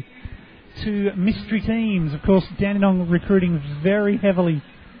Dandenong, the two mystery teams. Of course, Dandenong recruiting very heavily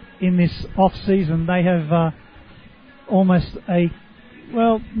in this off-season. They have almost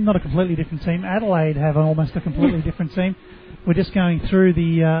not a completely different team. Adelaide have almost a completely different team. We're just going through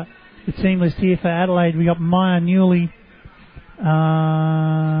the team list here for Adelaide. We got Maya Newley.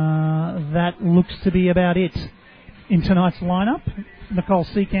 That looks to be about it in tonight's lineup. Nicole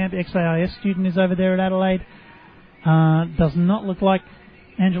Seekamp, ex-AIS student, is over there at Adelaide. Does not look like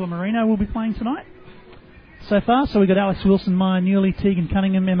Angela Marino will be playing tonight so far. So we've got Alex Wilson, Maya Newley, Tegan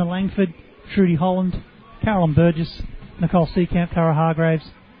Cunningham, Emma Langford, Trudy Holland, Carolyn Burgess, Nicole Seekamp, Cara Hargraves,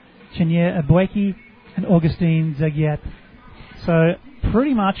 Chenier Abueki, and Augustine Zagiat. So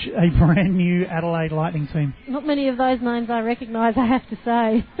pretty much a brand new Adelaide Lightning team. Not many of those names I recognise, I have to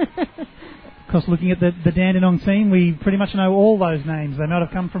say. Of course, looking at the Dandenong team, we pretty much know all those names. They might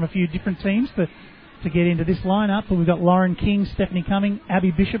have come from a few different teams to get into this lineup. But we've got Lauren King, Stephanie Cumming,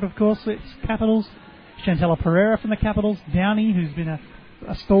 Abby Bishop, of course, it's Capitals, Chantella Pereira from the Capitals, Downey, who's been a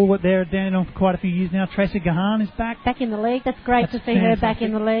stalwart there at Dandenong for quite a few years now. Tracy Gahan is back. Back in the league. That's great to see her back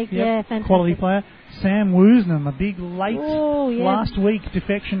in the league. Yep. Yeah, fantastic. Quality player. Sam Woosnam, a big late last week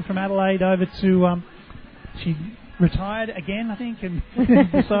defection from Adelaide over to... she retired again, I think, and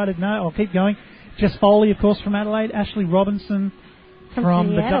decided, no, I'll keep going. Jess Foley, of course, from Adelaide. Ashley Robinson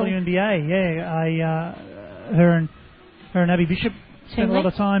from the WNBA. Yeah, her and Abby Bishop spent a lot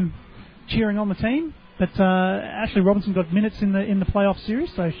of time cheering on the team. But Ashley Robinson got minutes in the playoff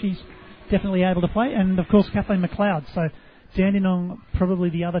series, so she's definitely able to play. And, of course, Kathleen McLeod. So Dandenong,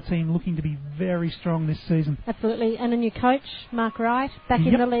 probably the other team looking to be very strong this season. Absolutely. And a new coach, Mark Wright, back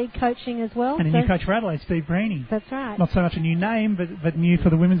in the league coaching as well. And a new coach for Adelaide, Steve Breeny. That's right. Not so much a new name, but new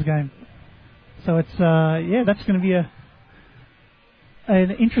for the women's game. So it's, that's going to be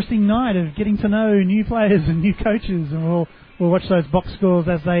an interesting night of getting to know new players and new coaches. And we'll watch those box scores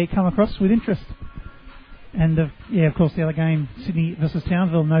as they come across with interest. And, of course, the other game, Sydney versus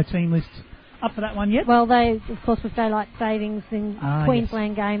Townsville, no team list up for that one yet. Well, they, of course, with daylight savings in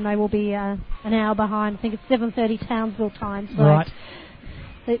Queensland game, they will be an hour behind. I think it's 7:30 Townsville time. So right.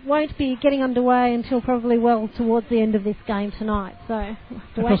 It won't be getting underway until probably well towards the end of this game tonight. So we'll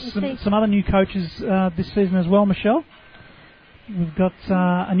have to wait and see. Some other new coaches this season as well, Michelle. We've got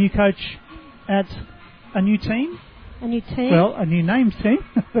a new coach at a new team. A new team? Well, a new names team.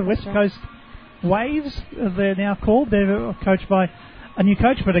 The West Coast Waves, as they're now called. They're coached by a new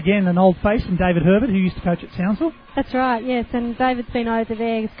coach, but again, an old face in David Herbert, who used to coach at Townsville. That's right, yes. And David's been over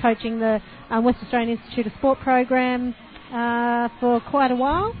there coaching the West Australian Institute of Sport program for quite a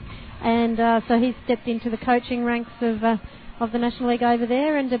while. And so he's stepped into the coaching ranks of the National League over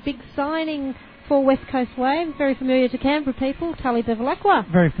there. And a big signing for West Coast Waves, very familiar to Canberra people, Tully Bevilacqua.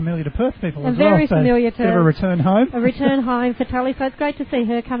 Very familiar to Perth people and as well. Very familiar to... a return home. A return home for Tully. So it's great to see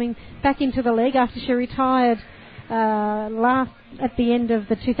her coming back into the league after she retired at the end of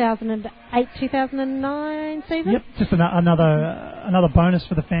the 2008-2009 season. Yep, just another bonus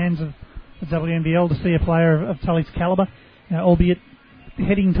for the fans of the WNBL to see a player of Tully's calibre, albeit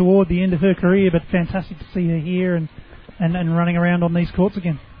heading toward the end of her career, but fantastic to see her here and and running around on these courts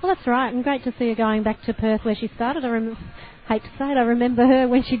again. Well, that's right, and great to see her going back to Perth where she started. Hate to say it, I remember her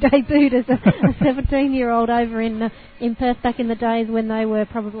when she debuted as a 17-year-old over in Perth back in the days when they were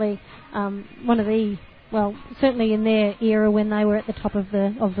probably one of the, well, certainly in their era when they were at the top of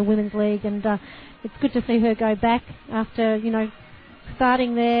the women's league, and it's good to see her go back after,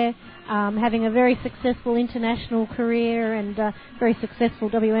 starting there, having a very successful international career and very successful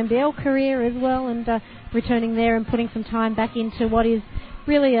WNBL career as well, and returning there and putting some time back into what is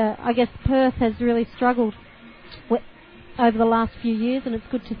really I guess Perth has really struggled over the last few years, and it's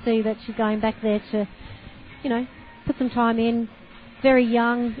good to see that she's going back there to, put some time in. Very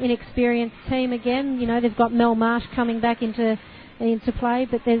young, inexperienced team again. They've got Mel Marsh coming back into play,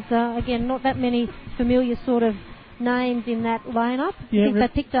 but there's, again, not that many familiar sort of names in that lineup. Yeah, I think they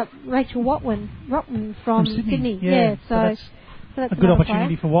picked up Rachel Rotman from Sydney. Yeah, so that's a good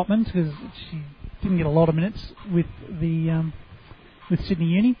opportunity for Watman because she didn't get a lot of minutes with the with Sydney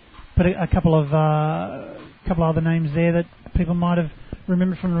Uni, but a couple of other names there that people might have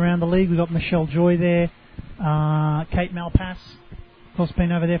remembered from around the league. We've got Michelle Joy there, Kate Malpass, of course,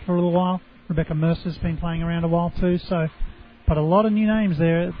 been over there for a little while. Rebecca Mercer's been playing around a while too, but a lot of new names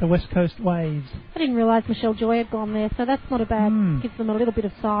there at the West Coast Waves. I didn't realise Michelle Joy had gone there, so that's not a bad. Gives them a little bit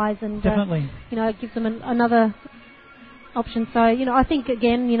of size and definitely, it gives them another option. So I think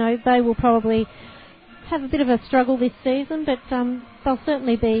again, they will probably have a bit of a struggle this season, but they'll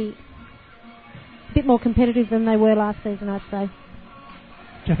certainly be a bit more competitive than they were last season, I'd say.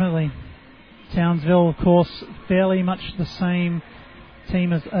 Definitely. Townsville, of course, fairly much the same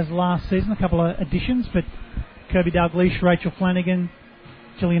team as last season. A couple of additions, but Kirby Dalgleish, Rachel Flanagan,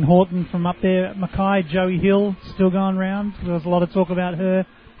 Gillian Horton from up there, Mackay, Joey Hill still going round. There was a lot of talk about her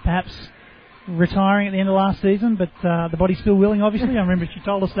perhaps retiring at the end of last season, but the body's still willing, obviously. I remember she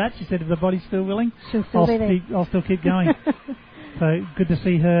told us that. She said if the body's still willing, I'll still keep going. So good to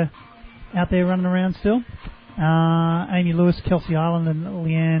see her out there running around still. Amy Lewis, Kelsey Island and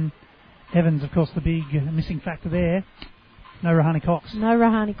Leanne Evans, of course, the big missing factor there. No Rahani Cox.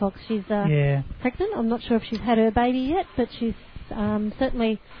 She's pregnant. I'm not sure if she's had her baby yet, but she's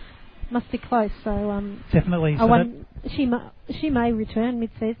certainly must be close. So definitely. She may return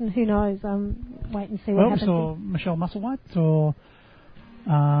mid-season. Who knows? Wait and see what happens. We saw Michelle Musselwhite or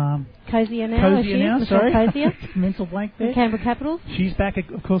Cozier now. Sorry, Cozier. Mental blank there. The Canberra Capitals. She's back,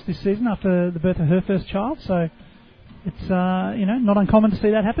 of course, this season after the birth of her first child. So it's not uncommon to see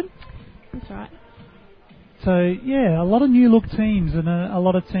that happen. That's right. So, a lot of new look teams and a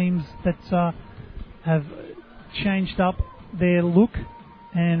lot of teams that have changed up their look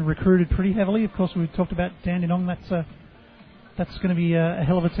and recruited pretty heavily. Of course, we talked about Dandenong. That's going to be a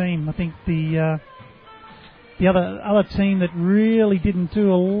hell of a team. I think the other team that really didn't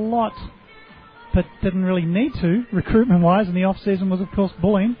do a lot but didn't really need to, recruitment-wise, in the off-season was, of course,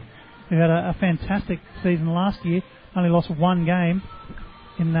 Bulleen, who had a fantastic season last year, only lost one game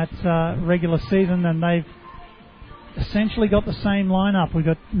in that regular season, and they've essentially got the same lineup. We've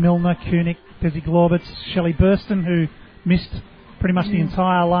got Milner, Koenig, Desi Glorbitz, Shelley Burston, who missed pretty much the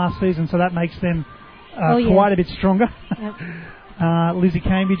entire last season, so that makes them quite a bit stronger. Yep. Lizzie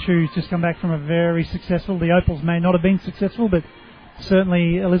Cambridge, who's just come back from a very successful, the Opals may not have been successful, but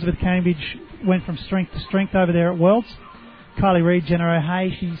certainly Elizabeth Cambridge went from strength to strength over there at Worlds. Kylie Reid, Jenna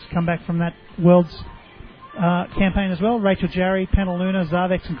O'Hay, she's come back from that Worlds campaign as well. Rachel Jarry, Pennell Luna,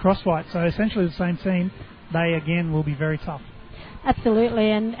 Zarvex and Crosswhite. So essentially the same team. They, again, will be very tough. Absolutely,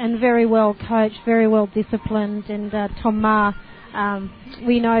 and very well coached, very well disciplined. And Tom Ma,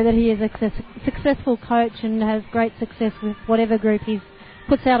 we know that he is a successful coach and has great success with whatever group he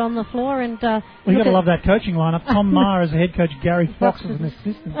puts out on the floor. And we've got to love that coaching lineup. Tom Ma as a head coach, Gary Fox as an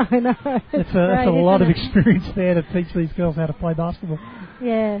assistant. I know. That's a lot of experience there to teach these girls how to play basketball.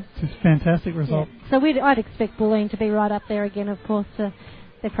 Yeah. It's a fantastic result. Yeah. So I'd expect Bulleen to be right up there again, of course. They're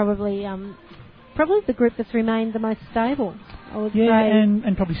probably the group that's remained the most stable, I would say.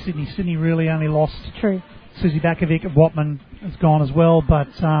 And probably Sydney. Sydney really only lost. True. Susie Bakovic of Watman has gone as well, but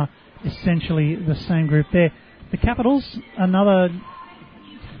essentially the same group there. The Capitals, another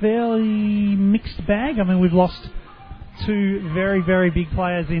fairly mixed bag. I mean, we've lost two very, very big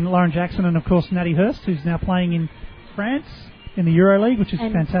players in Lauren Jackson and, of course, Natty Hurst, who's now playing in France in the EuroLeague, which is a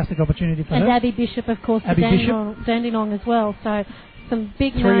fantastic opportunity for her. And Abby Bishop, of course, Dandenong as well. So some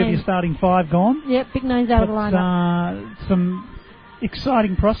big names. Three of your starting five gone. Yep, big names out of the lineup. Some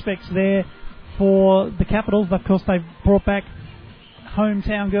exciting prospects there for the Capitals. Of course, they've brought back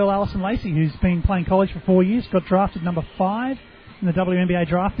hometown girl Alison Lacey, who's been playing college for 4 years, got drafted number 5 in the WNBA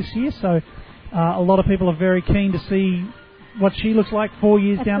draft this year. So a lot of people are very keen to see what she looks like 4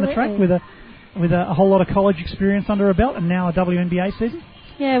 years down the track with a with a whole lot of college experience under her belt and now a WNBA season.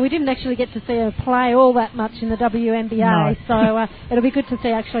 Yeah, we didn't actually get to see her play all that much in the WNBA, so it'll be good to see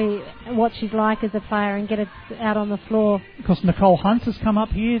actually what she's like as a player and get it out on the floor. Of course, Nicole Hunt has come up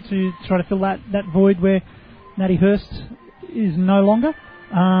here to try to fill that void where Natty Hurst is no longer.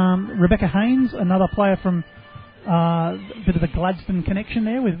 Rebecca Haynes, another player from a bit of the Gladstone connection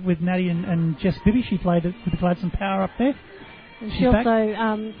there with Natty and Jess Bibby. She played with the Gladstone Power up there. And she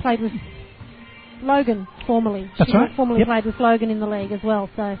also played with Logan formerly. That's right. Formerly played with Logan in the league as well,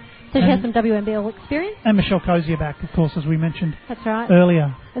 so she has some WNBL experience. And Michelle Cozier back, of course, as we mentioned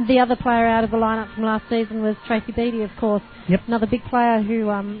earlier. And the other player out of the lineup from last season was Tracy Beattie, of course. Yep. Another big player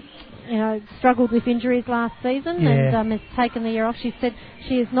who struggled with injuries last season and has taken the year off. She said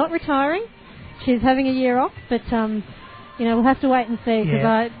she is not retiring. She's having a year off, but we'll have to wait and see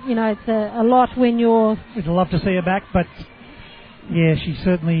because it's a lot when you're. We'd love to see her back, but she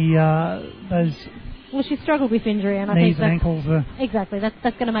certainly those. Well, she struggled with injury, and I think and ankles. Exactly, that's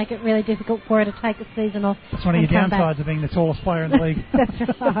going to make it really difficult for her to take a season off. That's one of your downsides of being the tallest player in the league.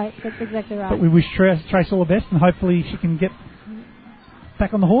 That's right. That's exactly right. But we wish Trace all the best, and hopefully she can get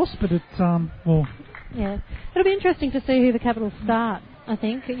back on the horse. But it's Yeah, it'll be interesting to see who the Capitals start. I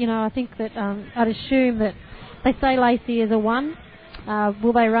think I think that I'd assume that they say Lacey is a 1.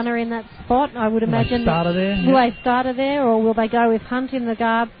 Will they run her in that spot? I would imagine. Will they start her there, or will they go with Hunt in the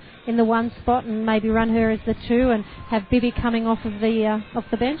guard in the 1 spot and maybe run her as the 2 and have Bibby coming off of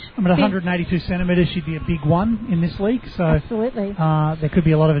the bench? I mean, 182 centimetres, she'd be a big 1 in this league, so absolutely. There could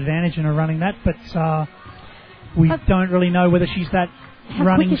be a lot of advantage in her running that, but we don't really know whether she's that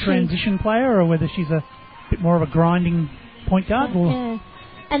running transition player or whether she's a bit more of a grinding point guard. Yeah.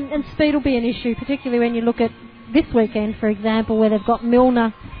 And speed will be an issue, particularly when you look at this weekend, for example, where they've got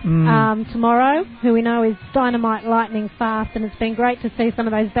Milner tomorrow, who we know is dynamite, lightning fast, and it's been great to see some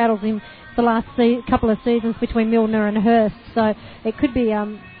of those battles in the last couple of seasons between Milner and Hurst. So it could be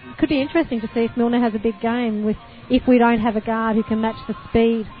interesting to see if Milner has a big game if we don't have a guard who can match the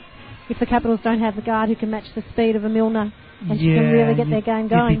speed. If the Capitals don't have a guard who can match the speed of a Milner, and she can really get their game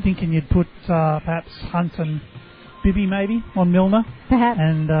going. You'd be thinking you'd put perhaps Hunt and Bibby maybe on Milner, perhaps,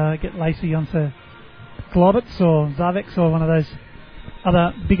 and get Lacey onto Globitz or Zavex or one of those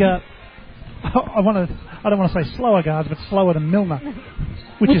other bigger. I don't want to say slower guards, but slower than Milner,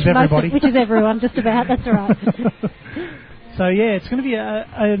 which is everybody. Which is everyone, just about. That's all right. So it's going to be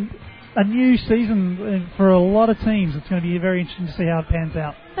a new season for a lot of teams. It's going to be very interesting to see how it pans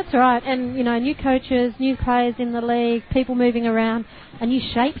out. That's right, and new coaches, new players in the league, people moving around, a new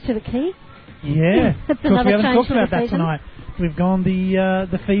shape to the key. Yeah, of course we haven't talked about that season. tonight. We've gone the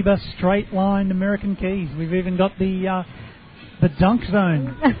FIBA straight line American keys. We've even got the dunk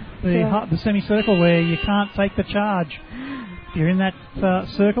zone, the semicircle where you can't take the charge. If you're in that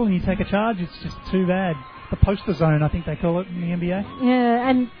circle and you take a charge, it's just too bad. The poster zone, I think they call it in the NBA. Yeah,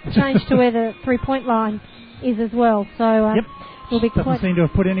 and changed to where the 3-point line is as well. So will be doesn't seem to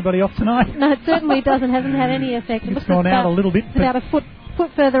have put anybody off tonight. No, it certainly doesn't. Hasn't had any effect. It's gone out a little bit. It's about a foot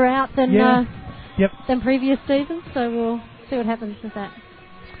further out than than previous seasons. So we'll see what happens with that.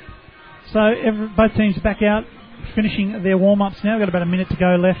 So both teams are back out, finishing their warm-ups now. We've got about a minute to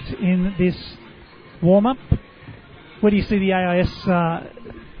go left in this warm-up. Where do you see the AIS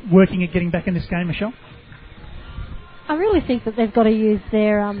working at getting back in this game, Michelle? I really think that they've got to use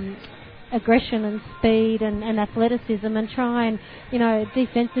their aggression and speed and athleticism and try and,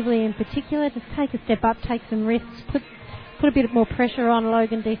 defensively in particular, just take a step up, take some risks, put a bit more pressure on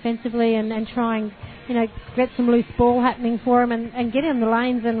Logan defensively and try and, get some loose ball happening for him and get in the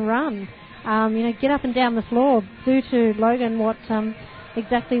lanes and run. Get up and down the floor, do to Logan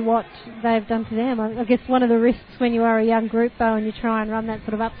exactly what they've done to them. I guess one of the risks when you are a young group, though, and you try and run that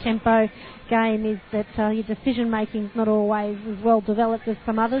sort of up-tempo game is that your decision-making is not always as well developed as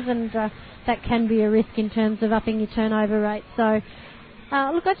some others, and that can be a risk in terms of upping your turnover rate. So,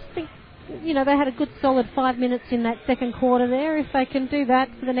 I just think, they had a good solid 5 minutes in that second quarter there. If they can do that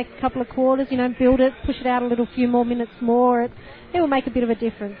for the next couple of quarters, build it, push it out a few more minutes more, it will make a bit of a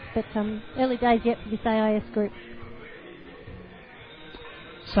difference. But early days yet for this AIS group.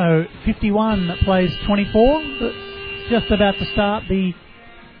 So 51 plays 24, just about to start the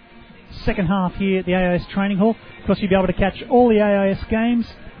second half here at the AIS Training Hall. Of course, you'll be able to catch all the AIS games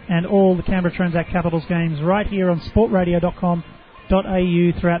and all the Canberra Transact Capitals games right here on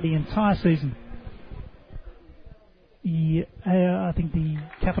sportradio.com.au throughout the entire season. I think the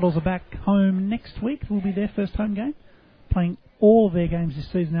Capitals are back home next week. It will be their first home game, playing all of their games this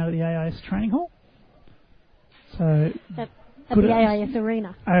season out at the AIS Training Hall. So... At the AIS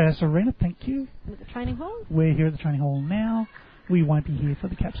Arena. AIS Arena, thank you. At the training hall? We're here at the training hall now. We won't be here for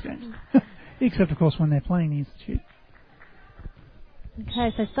the Caps games. except, of course, when they're playing the Institute.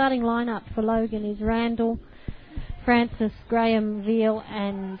 Okay, so starting lineup for Logan is Randall, Francis, Graham, Veal,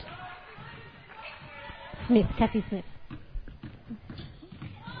 and Smith, Kathy Smith.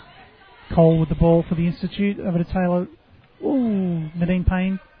 Cole with the ball for the Institute, over to Taylor. Ooh, Nadine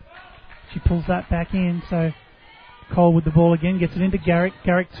Payne. She pulls that back in, so Cole with the ball again, gets it into Garrick.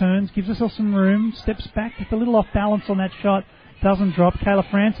 Garrick turns, gives herself some room, steps back, just a little off balance on that shot, doesn't drop. Kayla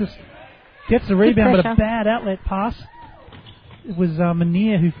Francis gets the rebound, but a bad outlet pass. It was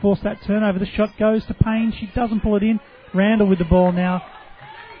Manier who forced that turnover. The shot goes to Payne. She doesn't pull it in. Randall with the ball now.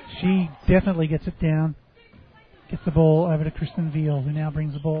 She definitely gets it down. Gets the ball over to Kristen Veal, who now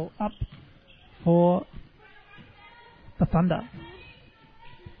brings the ball up for the Thunder.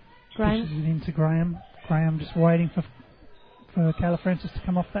 Graham. Pushes it into Graham. Graham just waiting for Kayla Francis to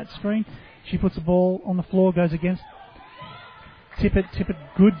come off that screen. She puts the ball on the floor, goes against Tippett. Tippett,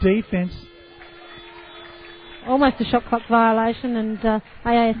 good defense. Almost a shot clock violation, and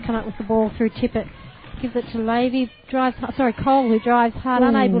AIS come up with the ball through Tippett. Gives it to Levy. Cole, who drives hard,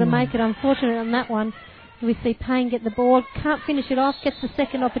 unable to make it. Unfortunate on that one. We see Payne get the ball, can't finish it off, gets the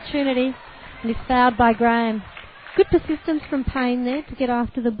second opportunity, and is fouled by Graham. Good persistence from Payne there to get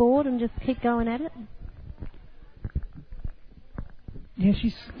after the board and just keep going at it. Yeah,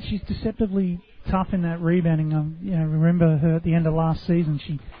 she's deceptively tough in that rebounding. Remember her at the end of last season.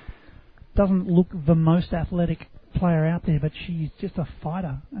 She doesn't look the most athletic player out there, but she's just a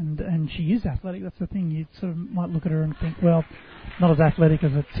fighter, and she is athletic. That's the thing. You sort of might look at her and think, well, not as athletic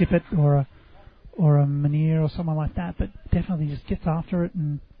as a Tippett or a Manier or someone like that, but definitely just gets after it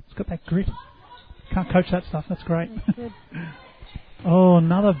and it's got that grit. Can't coach that stuff. That's great. That's Oh,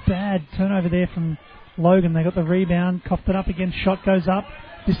 another bad turnover there from Logan. They got the rebound, coughed it up again. Shot goes up.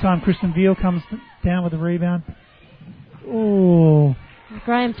 This time Kristen Veal comes down with the rebound. Oh.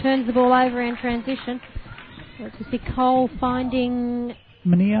 Graham turns the ball over in transition. Let's see Cole finding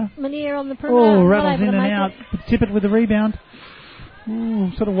Manier on the perimeter. Oh, rattles in and out. Tippett with the rebound.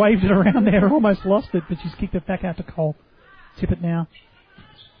 Ooh, sort of waved it around there. Almost lost it, but she's kicked it back out to Cole. Tippett now.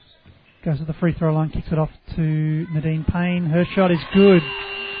 Goes to the free throw line, kicks it off to Nadine Payne. Her shot is good.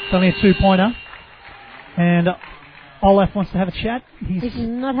 It's only a 2-pointer. And Olaf wants to have a chat. He's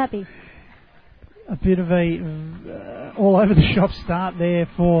not happy. A bit of a all over the shop start there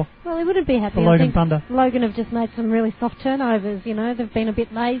for Well, he wouldn't be happy. the Logan Thunder. Logan have just made some really soft turnovers, They've been a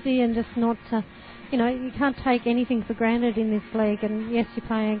bit lazy and just not, you can't take anything for granted in this league. And yes, you're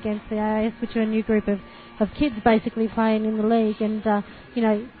playing against the AIS, which are a new group of kids basically playing in the league. And,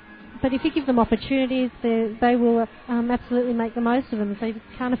 but if you give them opportunities, they will absolutely make the most of them. So you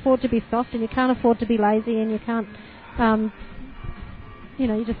can't afford to be soft and you can't afford to be lazy and you can't,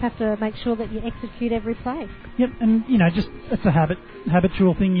 you just have to make sure that you execute every play. Yep, and, just it's a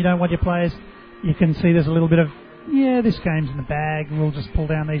habitual thing. You don't want your players, you can see there's a little bit of, this game's in the bag, we'll just pull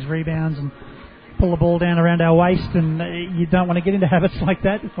down these rebounds and pull the ball down around our waist, and you don't want to get into habits like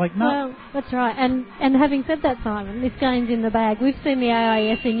that. It's like, no. Well, that's right. And having said that, Simon, this game's in the bag. We've seen the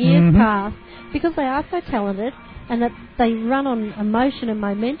AIS in years past, because they are so talented and that they run on emotion and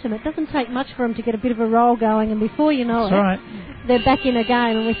momentum. It doesn't take much for them to get a bit of a roll going, and before you know right. they're back in a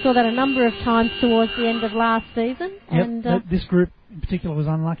game. And we saw that a number of times towards the end of last season. Yep. And this group in particular was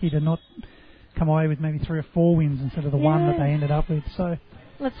unlucky to not come away with maybe 3 or 4 wins instead of the one that they ended up with. So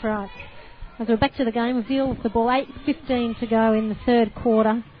that's right. As we're back to the game, Veal with the ball, 8:15 to go in the third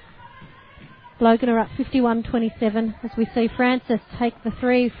quarter. Logan are up 51-27 as we see Francis take the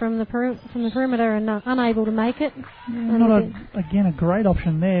three from the perimeter and unable to make it. Again, a great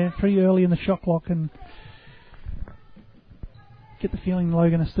option there, pretty early in the shot clock, and get the feeling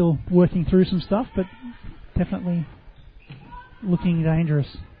Logan are still working through some stuff, but definitely looking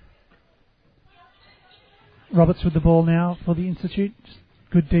dangerous. Roberts with the ball now for the Institute. Just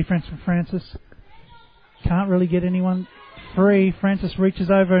good defense from Francis. Can't really get anyone free. Francis reaches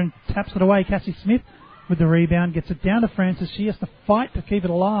over and taps it away. Cassie Smith with the rebound. Gets it down to Francis. She has to fight to keep it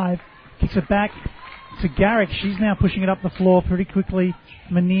alive. Kicks it back to Garrick. She's now pushing it up the floor pretty quickly.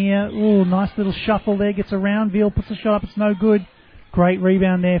 Manier. Ooh, nice little shuffle there. Gets around. Veal puts a shot up. It's no good. Great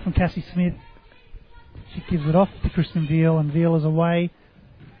rebound there from Cassie Smith. She gives it off to Kristen Veal, and Veal is away.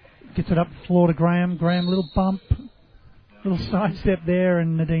 Gets it up the floor to Graham. Graham, little bump. Little sidestep there,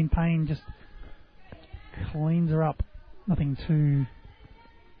 and Nadine Payne just cleans her up. Nothing too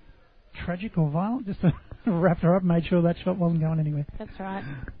tragic or violent, just wrapped her up, made sure that shot wasn't going anywhere. That's right.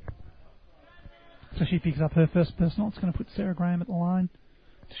 So she picks up her first personal. It's going to put Sarah Graham at the line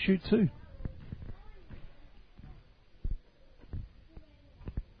to shoot 2.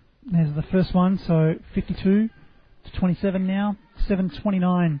 There's the first one, so 52-27 now.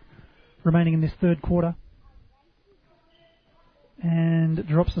 7:29 remaining in this third quarter. And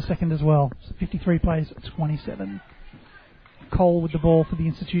drops the second as well. So 53 plays 27. Cole with the ball for the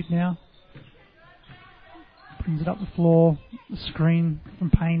Institute now. Brings it up the floor. The screen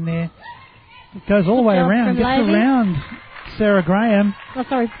from Payne there. It goes all the way around. Gets around Sarah Graham. Oh,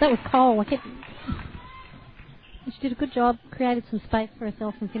 sorry, that was Cole. She did a good job, created some space for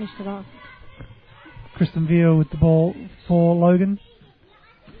herself and finished it off. Kristen Veal with the ball for Logan.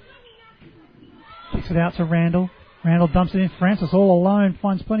 Kicks it out to Randall. Randall dumps it in. Francis all alone.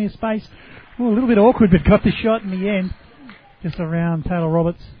 Finds plenty of space. Ooh, a little bit awkward, but got the shot in the end. Just around Taylor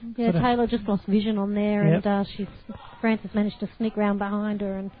Roberts. Yeah, Taylor just lost vision on there, yep. And Francis managed to sneak round behind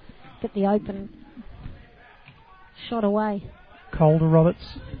her and get the open shot away. Cole to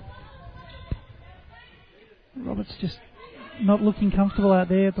Roberts. Roberts just not looking comfortable out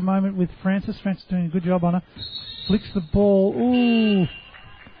there at the moment with Francis. Francis doing a good job on her. Flicks the ball. Ooh.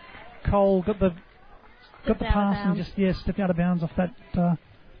 Cole got the pass and just stepped out of bounds off that.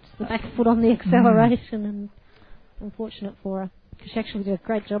 Just the back foot on the acceleration and unfortunate for her. She actually did a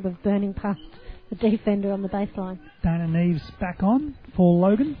great job of burning past the defender on the baseline. Dana Neves back on for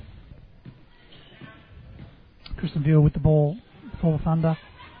Logan. Kristen Veal with the ball for the Thunder.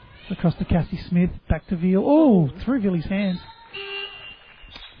 Across to Cassie Smith, back to Veal. Oh, through Veal's hands.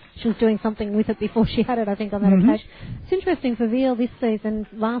 She was doing something with it before she had it, I think, on that occasion. It's interesting for Veal this season,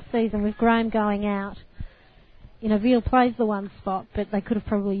 last season, with Graham going out. You know, Veal plays the one spot, but they could have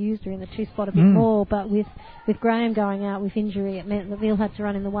probably used her in the two spot a bit more. But with Graham going out with injury, it meant that Veal had to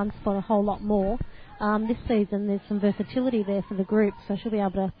run in the one spot a whole lot more. This season, there's some versatility there for the group, so she'll be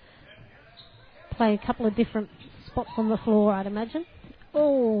able to play a couple of different spots on the floor, I'd imagine.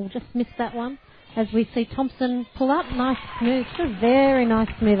 Oh, just missed that one. As we see Thompson pull up, nice smooth, just very nice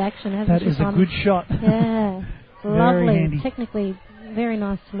smooth action. That is a good shot. Yeah, lovely. Handy. Technically, very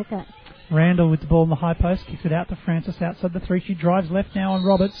nice to look at. Randall with the ball in the high post, kicks it out to Francis outside the three. She drives left now on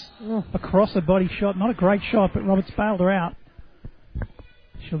Roberts. Across her body shot, not a great shot, but Roberts bailed her out.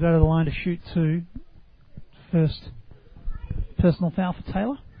 She'll go to the line to shoot two. First personal foul for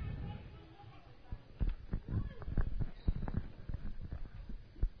Taylor.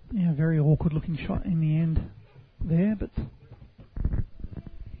 Yeah, very awkward looking shot in the end there, but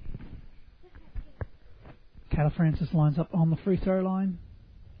Kayla Francis lines up on the free throw line.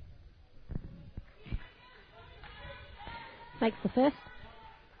 Makes the first.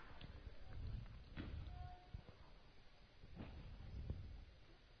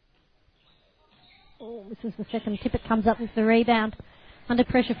 Oh, this is the second. Tippett comes up with the rebound. Under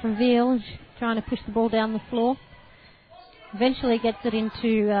pressure from Veal, trying to push the ball down the floor. Eventually gets it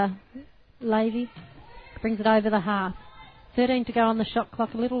into Levy. Brings it over the half. 13 to go on the shot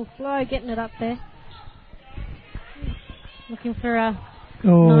clock. A little slow getting it up there. Looking for a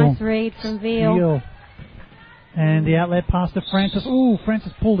nice read from Veal. And the outlet pass to Francis. Ooh,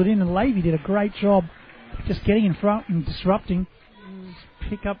 Francis pulled it in, and Levy did a great job just getting in front and disrupting.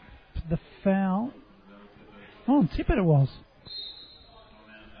 Pick up the foul. Oh, Tippett it was.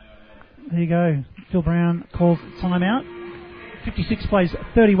 There you go. Phil Brown calls timeout. 56 plays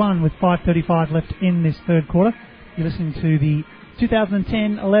 31 with 5:35 left in this third quarter. You're listening to the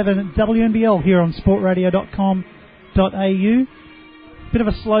 2010-11 WNBL here on sportradio.com.au. Bit of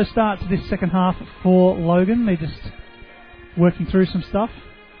a slow start to this second half for Logan. They're just working through some stuff.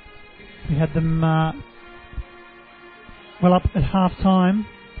 We had them well up at half time.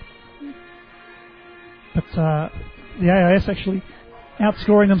 But the AIS actually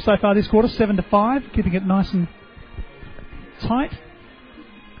outscoring them so far this quarter, 7-5, keeping it nice and tight.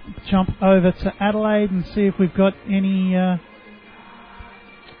 Jump over to Adelaide and see if we've got any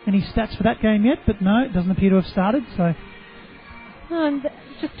stats for that game yet, but no, it doesn't appear to have started. So, I'm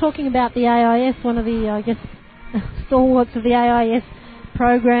just talking about the AIS, one of the, I guess, stalwarts of the AIS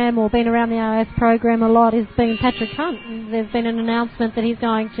program, or been around the AIS program a lot, has been Patrick Hunt. There's been an announcement that he's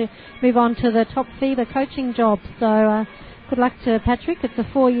going to move on to the top feeder coaching job. So good luck to Patrick. It's a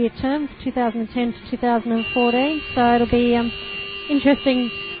 4-year term, 2010 to 2014. So it'll be interesting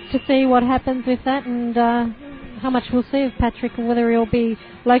to see what happens with that, and how much we'll see of Patrick, and whether he'll be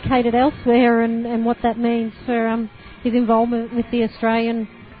located elsewhere, and what that means for his involvement with the Australian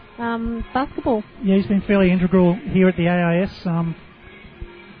basketball. Yeah, he's been fairly integral here at the AIS,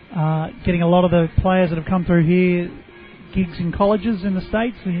 getting a lot of the players that have come through here gigs in colleges in the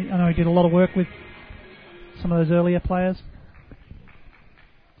States. I know he did a lot of work with some of those earlier players.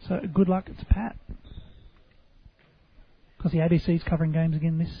 So good luck to Pat. Because the ABC's covering games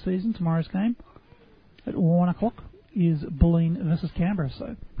again this season. Tomorrow's game at 1 o'clock is Bulleen versus Canberra.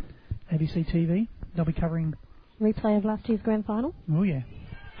 So ABC TV, they'll be covering replay of last year's grand final. Oh yeah.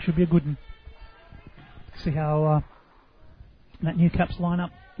 Should be a good one. See how that New Caps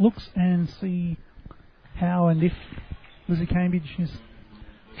lineup looks and see how and if Lizzie Cambridge is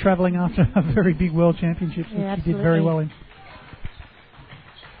travelling after a very big World Championships, which she did very well in.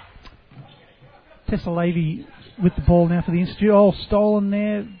 Tessa Lavey with the ball now for the Institute. Oh, stolen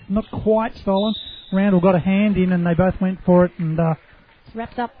there. Not quite stolen. Randall got a hand in and they both went for it and it's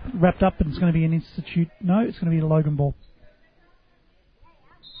wrapped up. Wrapped up, and it's going to be an Institute. No, it's going to be a Logan ball.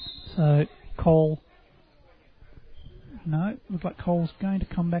 So Cole. No, looks like Cole's going to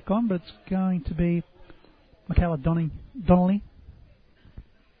come back on, but it's going to be Michaela Donnelly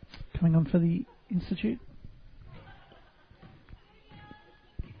coming on for the Institute.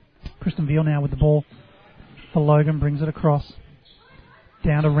 Kristen Veal now with the ball for Logan, brings it across.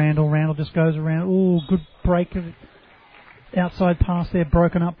 Down to Randall. Randall just goes around. Ooh, good break of outside pass there,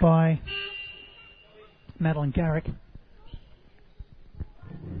 broken up by Madeline Garrick.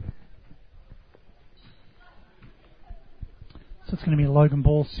 So it's going to be a Logan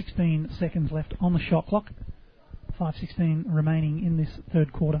ball. 16 seconds left on the shot clock. 5:16 remaining in this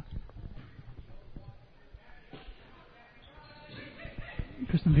third quarter.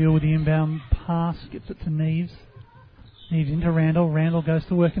 Kristen Veal with the inbound pass, gets it to Neves. Neves into Randall. Randall goes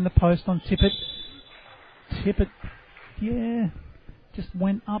to work in the post on Tippett. Tippett, yeah, just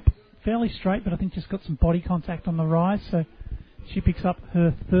went up fairly straight, but I think just got some body contact on the rise, so she picks up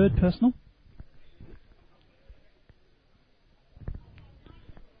her third personal.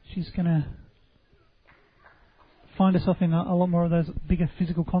 She's going to find herself in a lot more of those bigger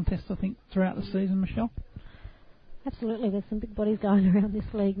physical contests, I think, throughout the season, Michelle. Absolutely, there's some big bodies going around this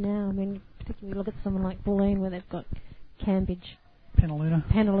league now. I mean, particularly look at someone like Bulleen where they've got Cambridge.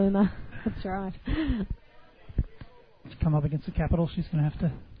 Penaluma, that's right. To come up against the Capitol, she's going to have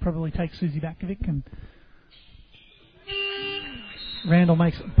to probably take Susie Bakovic, and Randall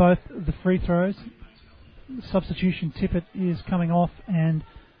makes both the free throws. Substitution Tippett is coming off, and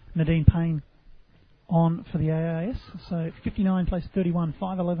Nadine Payne on for the AIS. So 59 plays 31,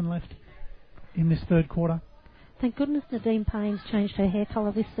 5:11 left in this third quarter. Thank goodness Nadine Payne's changed her hair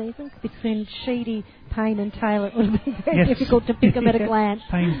colour this season. Between Sheedy, Payne and Taylor, it would have been very difficult to pick them at a glance.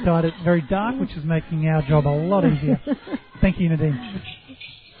 Payne's dyed it very dark, which is making our job a lot easier. Thank you, Nadine.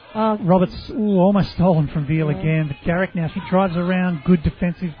 Roberts, almost stolen from Veal again. But Garrick now, she drives around, good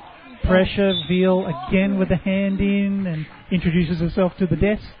defensive pressure. Veal again with the hand in and introduces herself to the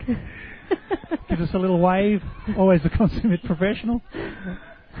desk. Gives us a little wave. Always the consummate professional.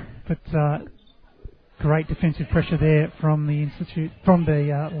 But great defensive pressure there from the Institute, from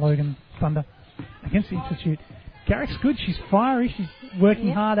the Logan Thunder against the Institute. Garrick's good. She's fiery. She's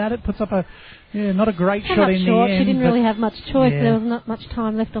working hard at it. Puts up a not a great shot in the end. She didn't really have much choice. There was not much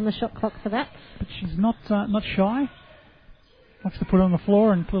time left on the shot clock for that. But she's not shy. Likes to put it on the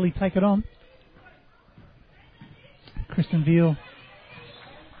floor and clearly take it on. Kristen Veal.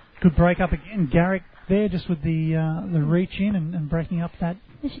 Good break up again. Garrick there just with the reach in and breaking up that.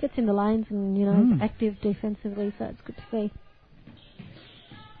 She gets in the lanes and, is active defensively, so it's good to see.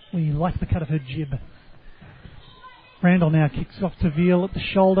 We like the cut of her jib. Randall now kicks off to Veal at the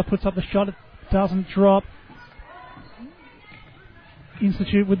shoulder, puts up the shot, it doesn't drop.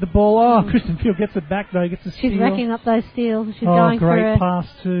 Institute with the ball. Oh, Kristen Veal gets it back though, gets a steal. She's racking up those steals. She's going for great pass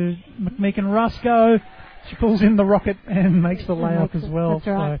to McMeekin Rusco. She pulls in the rocket and makes the layup as well. That's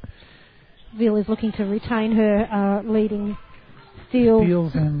right. So Veal is looking to retain her leading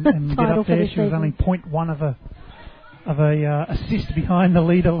steals and get up there. She was only 0.1 of a assist behind the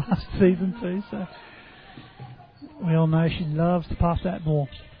leader last season too. So we all know she loves to pass that ball.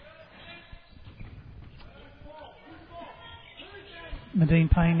 Nadine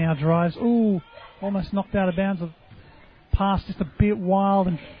Payne now drives. Ooh, almost knocked out of bounds. A pass just a bit wild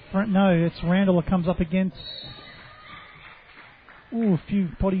and no, it's Randall that comes up against. Ooh, a few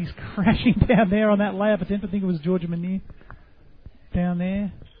bodies crashing down there on that layup attempt. I think it was Georgia Manier down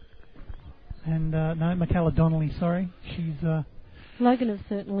there. And no, Michaela Donnelly, sorry. She's Logan have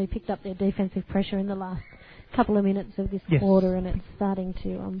certainly picked up their defensive pressure in the last couple of minutes of this quarter, and it's starting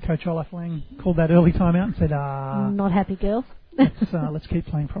to... Coach Olaf Lang called that early timeout and said, not happy girls. let's keep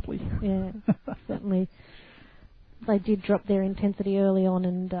playing properly. Yeah, certainly. They did drop their intensity early on,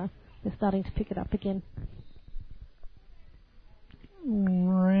 and they're starting to pick it up again.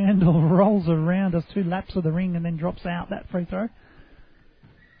 Randall rolls around, does 2 laps of the ring, and then drops out that free throw.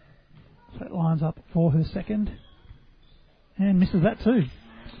 So it lines up for her second. And misses that too.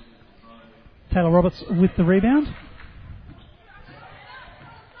 Taylor Roberts with the rebound.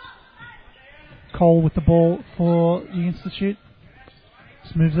 Cole with the ball for the Institute.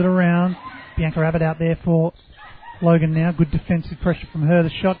 Just moves it around. Bianca Abbott out there for Logan now, good defensive pressure from her.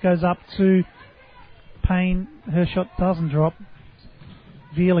 The shot goes up to Payne. Her shot doesn't drop.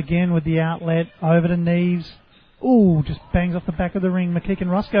 Veal again with the outlet. Over to Neves. Ooh, just bangs off the back of the ring. McKeegan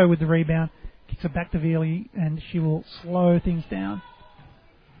Rusco with the rebound. Kicks it back to Veal, and she will slow things down.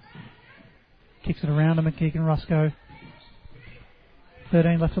 Kicks it around to McKeegan Rusco.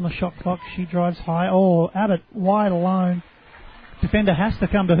 13 left on the shot clock. She drives high. Oh, Abbott wide alone. Defender has to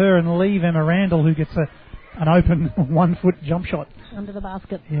come to her and leave Emma Randall, who gets an open 1 foot jump shot. Under the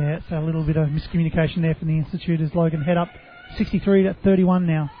basket. Yeah, so a little bit of miscommunication there from the Institute as Logan head up 63-31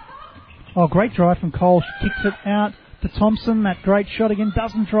 now. Oh, great drive from Cole. She kicks it out to Thompson. That great shot again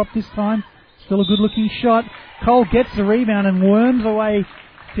doesn't drop this time. Still a good looking shot. Cole gets the rebound and worms away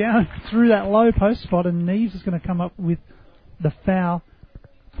down through that low post spot, and Neves is going to come up with the foul.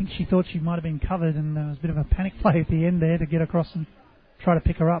 I think she thought she might have been covered, and there was a bit of a panic play at the end there to get across and try to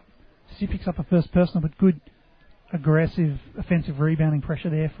pick her up. She picks up a first personal, but good aggressive offensive rebounding pressure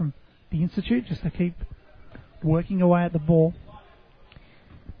there from the Institute just to keep working away at the ball.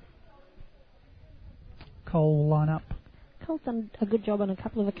 Cole will line up. Cole's done a good job on a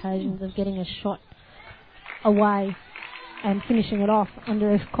couple of occasions of getting a shot away and finishing it off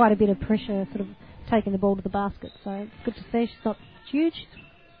under quite a bit of pressure, sort of taking the ball to the basket. So it's good to see. She's not huge. She's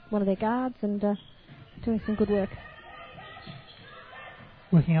one of their guards and doing some good work.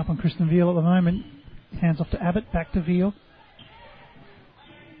 Working up on Kristen Veal at the moment. Hands off to Abbott, back to Veal.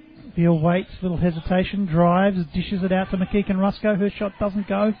 Veal waits, little hesitation, drives, dishes it out to McKeegan Rusco. Her shot doesn't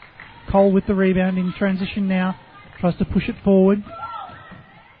go. Cole with the rebound in transition now. Tries to push it forward.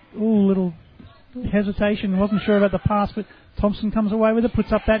 Ooh, little hesitation. Wasn't sure about the pass, but Thompson comes away with it,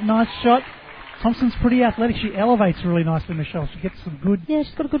 puts up that nice shot. Thompson's pretty athletic. She elevates really nicely, Michelle. She gets some good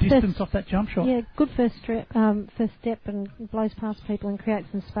she's got a good distance off that jump shot. Yeah, good first step and blows past people and creates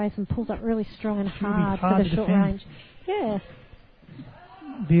some space and pulls up really strong and hard for the short range. Yeah.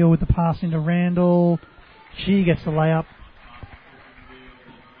 Veal with the pass into Randall. She gets the layup.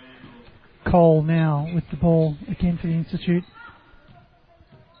 Cole now with the ball again for the Institute.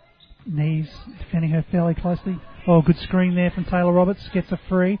 Neves defending her fairly closely. Oh, good screen there from Taylor Roberts. Gets a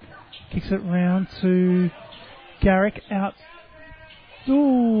free. Kicks it round to Garrick. Out.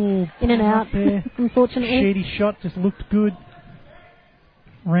 Ooh. In and out there. Unfortunately. Sheedy shot just looked good.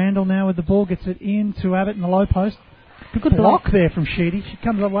 Randall now with the ball. Gets it in to Abbott in the low post. Good block there from Sheedy. She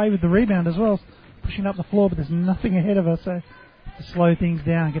comes away with the rebound as well. Pushing up the floor, but there's nothing ahead of her, so to slow things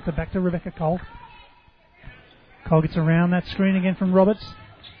down. Gets it back to Rebecca Cole. Cole gets around that screen again from Roberts.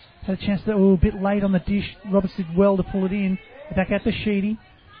 Had a chance to, a bit late on the dish. Roberts did well to pull it in. Back out to Sheedy.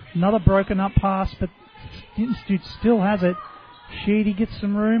 Another broken up pass, but Institute still has it. Sheedy gets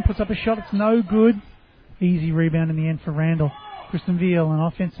some room, puts up a shot. It's no good. Easy rebound in the end for Randall. Kristen Veal, an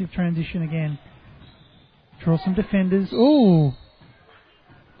offensive transition again. Draw some defenders. Ooh.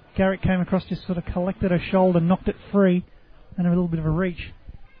 Garrick came across, just sort of collected her shoulder, knocked it free, and a little bit of a reach.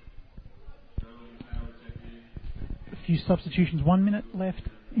 A few substitutions. 1 minute left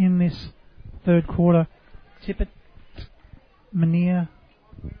in this third quarter. Tippett, Mania,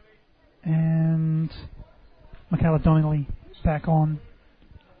 and Michaela Donnelly back on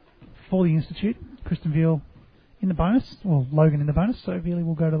for the Institute. Kristen Veal in the bonus, well, Logan in the bonus, so Veal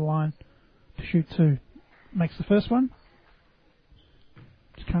will go to the line to shoot two. Makes the first one.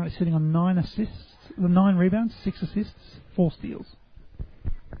 She's currently sitting on 9 rebounds, 6 assists, 4 steals.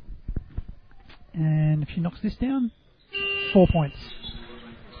 And if she knocks this down, 4 points.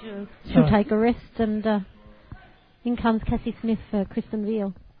 She'll take a rest, and in comes Cassie Smith for Kristen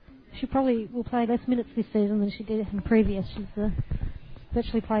Veal. She probably will play less minutes this season than she did in the previous. She's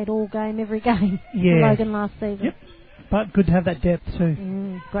virtually played every game for Logan last season. Yep. But good to have that depth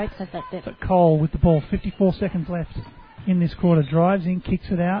too. Great to have that depth. But Cole with the ball, 54 seconds left in this quarter. Drives in, kicks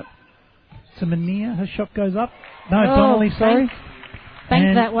it out to Mania. Her shot goes up. No, Donnelly, sorry.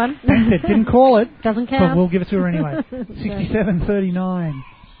 Banked that one. Banked it, didn't call it. Doesn't count. But we'll give it to her anyway. 67-39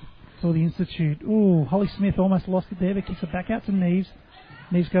 for the Institute. Ooh, Holly Smith almost lost it there, but kicks it back out to Neves.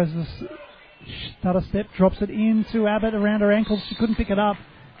 Neves goes to the stutter step, drops it into Abbott around her ankles. She couldn't pick it up.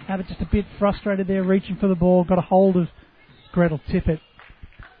 Abbott just a bit frustrated there, reaching for the ball. Got a hold of Gretel Tippett.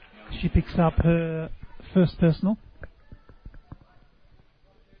 She picks up her first personal.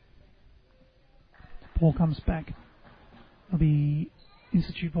 Ball comes back. It'll be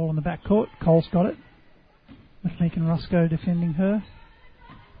Institute ball on the back court. Cole's got it. McMeekin Rusco defending her.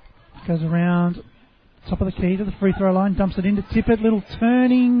 Goes around top of the key to the free throw line. Dumps it into Tippett. Little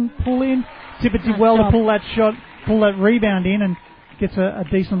turning, pull in. Tippett did well to pull that shot, pull that rebound in, and gets a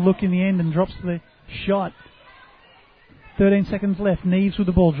decent look in the end and drops the shot. 13 seconds left. Neves with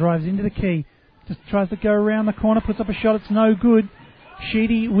the ball. Drives into the key. Just tries to go around the corner, puts up a shot. It's no good.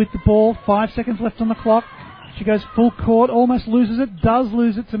 Sheedy with the ball. 5 seconds left on the clock. She goes full court, almost loses it, does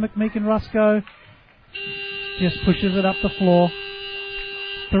lose it to McMeekin Rusco. Just pushes it up the floor.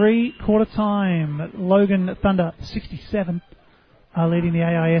 3-quarter time. Logan Thunder 67 are leading the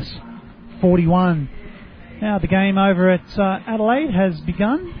AIS 41. Now the game over at Adelaide has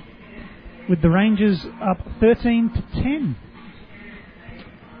begun with the Rangers up 13-10.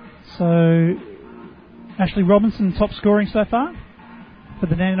 So Ashley Robinson top scoring so far for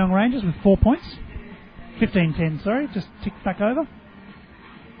the Dandenong Rangers with 4 points. 15-10, sorry, just ticked back over.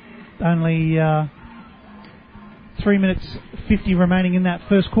 Only 3 minutes 50 remaining in that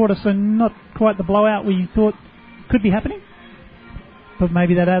first quarter, so not quite the blowout we thought could be happening. But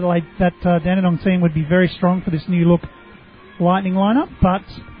maybe that Dandenong team would be very strong for this new look Lightning lineup, but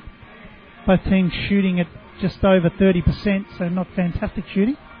both teams shooting at just over 30%, so not fantastic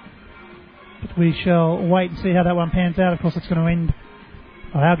shooting. But we shall wait and see how that one pans out. Of course, it's going to end,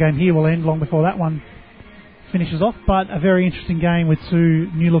 well, our game here will end long before that one finishes off, but a very interesting game with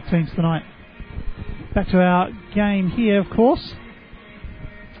two new look teams tonight. Back to our game here, of course.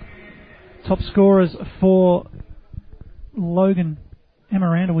 Top scorers for Logan, Emma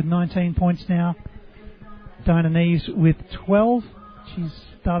Randall with 19 points now. Diana Neves with 12. She's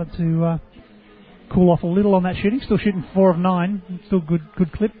started to cool off a little on that shooting. Still shooting 4 of 9. Still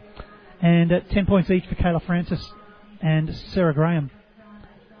good clip. And 10 points each for Kayla Francis and Sarah Graham.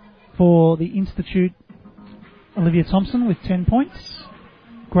 For the Institute, Olivia Thompson with 10 points.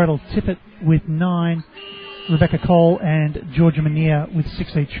 Gretel Tippett with 9. Rebecca Cole and Georgia Manier with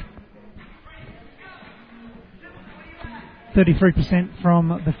 6 each. 33%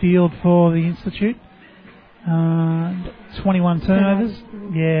 from the field for the Institute. 21 turnovers.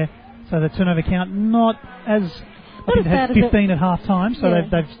 Yeah, so the turnover count not as... I think they had 15 at half time, so yeah.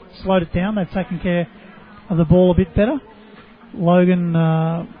 they've slowed it down. They've taken care of the ball a bit better. Logan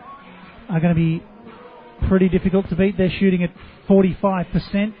are going to be pretty difficult to beat. They're shooting at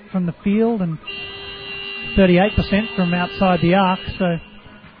 45% from the field and 38% from outside the arc, so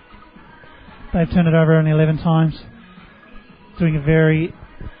they've turned it over only 11 times. Doing a very,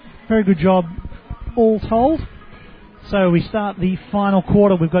 very good job all told. So we start the final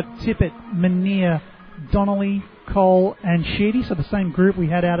quarter. We've got Tippett, Manier, Donnelly, Cole and Sheedy, so the same group we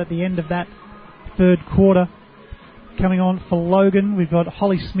had out at the end of that third quarter. Coming on for Logan, we've got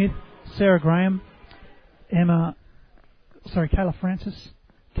Holly Smith, Sarah Graham, Kayla Francis,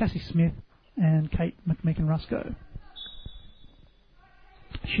 Cassie Smith and Kate McMeekin Rusco.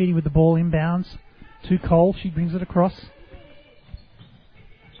 Sheedy with the ball inbounds to Cole. She brings it across.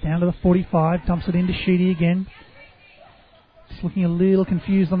 Down to the 45, dumps it into Sheedy again. Just looking a little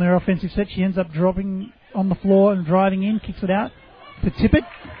confused on their offensive set. She ends up dropping on the floor and driving in, kicks it out to Tippett.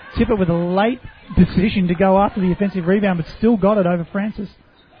 Tippett with a late decision to go after the offensive rebound, but still got it over Francis.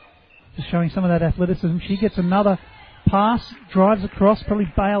 Just showing some of that athleticism. She gets another pass, drives across,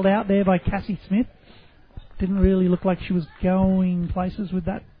 probably bailed out there by Cassie Smith. Didn't really look like she was going places with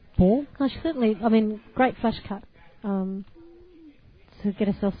that ball. No, she certainly, great flash cut. To get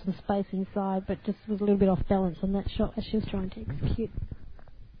herself some space inside, but just was a little bit off balance on that shot as she was trying to execute.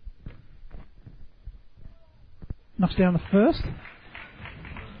 Knocks down the first.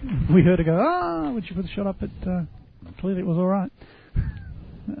 We heard her go, when she put the shot up, but clearly it was alright.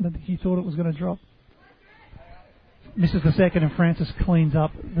 I don't think he thought it was going to drop. Misses the second and Francis cleans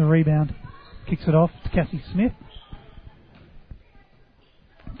up the rebound. Kicks it off to Cassie Smith.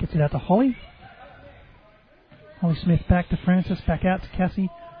 Gets it out to Holly. Holly Smith back to Francis, back out to Cassie,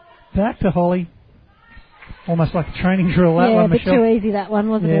 back to Holly. Almost like a training drill, that one, Michelle. Yeah, a bit too easy, that one,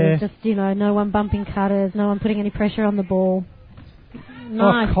 wasn't it? Just, no one bumping cutters, no one putting any pressure on the ball.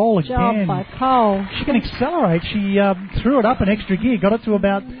 Nice Cole job again. by Cole. She can accelerate. She threw it up an extra gear, got it to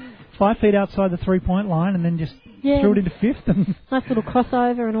about 5 feet outside the three-point line, and then just threw it into fifth. Nice little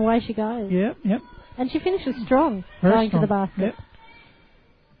crossover, and away she goes. Yep. And she finishes strong, Very going strong. to the basket. Yep.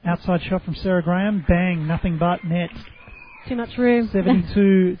 Outside shot from Sarah Graham. Bang, nothing but net. Too much room.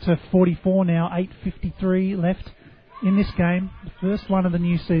 72 to 44 now. 8:53 left in this game. The first one of the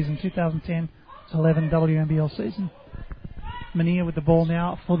new season, 2010-11 WNBL season. Manier with the ball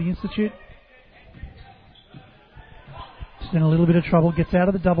now for the Institute. Just in a little bit of trouble. Gets out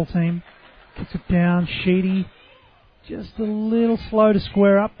of the double team. Kicks it down. Sheedy just a little slow to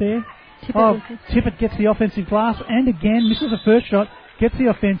square up there. Tippett gets the offensive glass and again misses the first shot. Gets the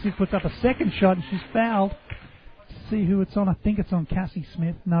offensive, puts up a second shot, and she's fouled. Let's see who it's on. I think it's on Cassie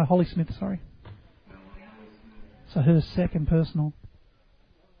Smith. No, Holly Smith, sorry. So her second personal.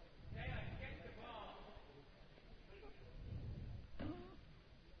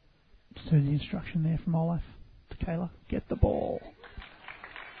 heard the instruction there from Olaf to Kayla. Get the ball.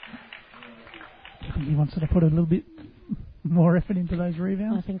 I think he wants her to put a little bit more effort into those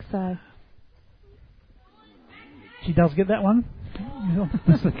rebounds. I think so. She does get that one.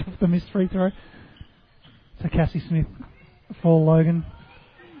 The missed free throw. So Cassie Smith for Logan.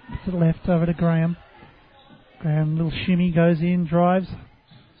 To the left, over to Graham. Graham, little shimmy, goes in, drives.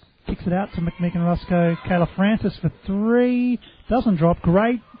 Kicks it out to McMeekin-Rusco. Kayla Francis for three. Doesn't drop.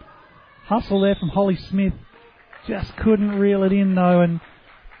 Great hustle there from Holly Smith. Just couldn't reel it in, though, and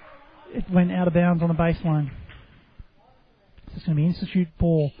it went out of bounds on the baseline. So it's going to be Institute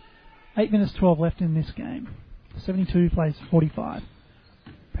ball. 8 minutes 12 left in this game. 72 plays 45.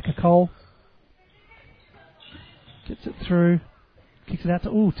 Becca Cole gets it through. Kicks it out to,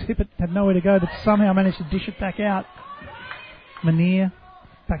 Tippett had nowhere to go, but somehow managed to dish it back out. Manier,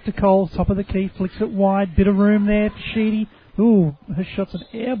 back to Cole, top of the key, flicks it wide, bit of room there for Sheedy. Her shot's an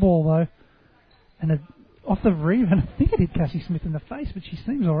air ball though. And off the rebound, I think it hit Cassie Smith in the face, but she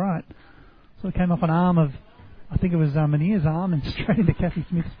seems alright. So it came off an arm of, I think it was Manier's arm and straight into Cassie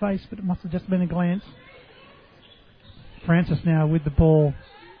Smith's face, but it must have just been a glance. Francis now with the ball.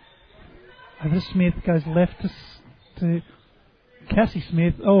 Over to Smith, goes left to Cassie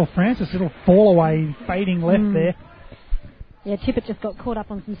Smith. Francis, it'll fall away, fading left there. Yeah, Tippett just got caught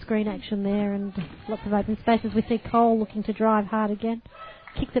up on some screen action there and lots of open spaces. We see Cole looking to drive hard again.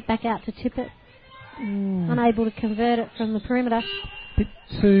 Kicks it back out to Tippett. Unable to convert it from the perimeter. Bit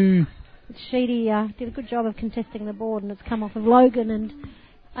too... Sheedy did a good job of contesting the board, and it's come off of Logan, and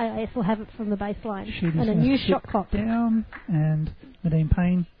AIS will have it from the baseline. Sheedy's and a new shot clock. Down, and Nadine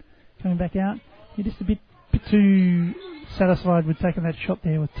Payne coming back out. You're just a bit too satisfied with taking that shot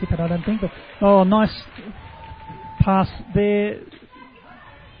there with Tippett, I don't think. But nice pass there.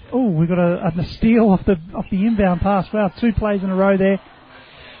 We got a steal off the inbound pass. Wow, 2 plays in a row there.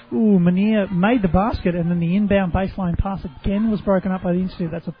 Manier made the basket, and then the inbound baseline pass again was broken up by the Institute.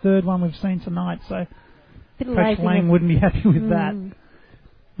 That's the third one we've seen tonight, so Coach Lang wouldn't be happy with that.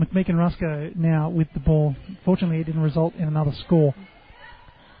 McMeekin-Rusco now with the ball. Fortunately, it didn't result in another score.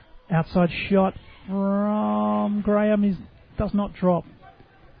 Outside shot from Graham does not drop.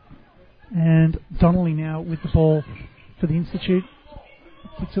 And Donnelly now with the ball for the Institute.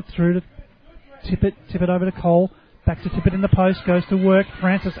 Kicks it through to Tippett over to Cole. Back to Tippett in the post, goes to work.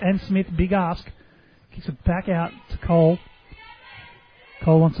 Francis and Smith, big ask. Kicks it back out to Cole.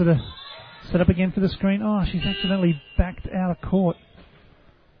 Cole wants her to set up again for the screen. She's accidentally backed out of court.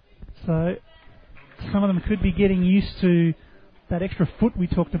 So some of them could be getting used to that extra foot we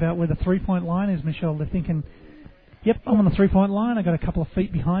talked about where the 3-point line is, Michelle. They're thinking, yep, I'm on the 3-point line. I've got a couple of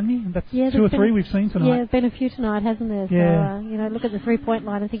feet behind me. And that's 2 or 3 we've seen tonight. Yeah, there's been a few tonight, hasn't there? Yeah. So, look at the 3-point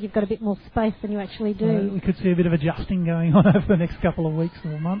line. I think you've got a bit more space than you actually do. We could see a bit of adjusting going on over the next couple of weeks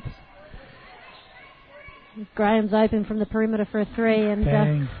or months. Graham's open from the perimeter for a 3, and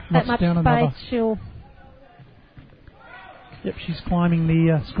that much down space, another. she'll... Yep, she's climbing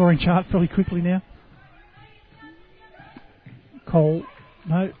the scoring chart fairly quickly now. Cole,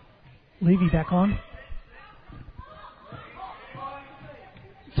 no, Levy back on.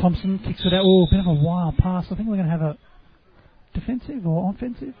 Thompson kicks it out. A bit of a wild pass. I think we're going to have a defensive or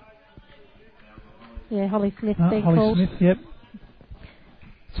offensive. Yeah, Holly Smith being Holly called. Smith, yep.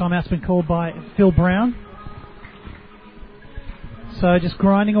 Timeout's been called by Phil Brown. So just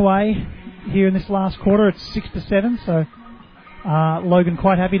grinding away here in this last quarter. It's 6-7, so Logan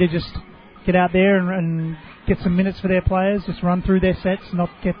quite happy to just get out there and get some minutes for their players, just run through their sets, not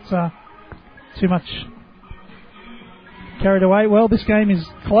get too much carried away. Well, this game is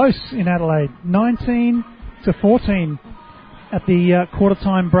close in Adelaide. 19-14 at the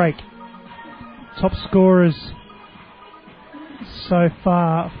quarter-time break. Top scorers so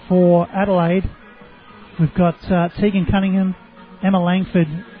far for Adelaide. We've got Tegan Cunningham, Emma Langford,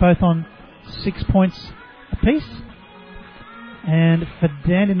 both on 6 points apiece. And for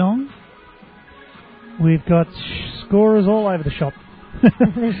Dandenong, we've got scorers all over the shop.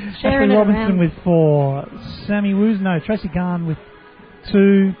 Ashley Robinson with 4, Tracy Garn with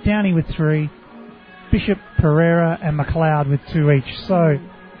 2, Downey with 3, Bishop, Pereira and McLeod with 2 each. So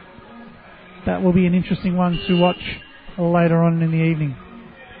that will be an interesting one to watch later on in the evening.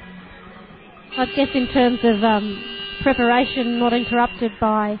 I guess in terms of preparation, not interrupted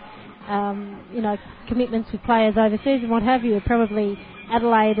by commitments with players overseas and what have you, probably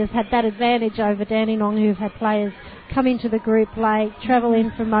Adelaide has had that advantage over Dandenong, who've had players come into the group late, travel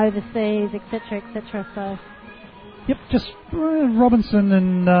in from overseas, etc., etc. So, yep, just Robinson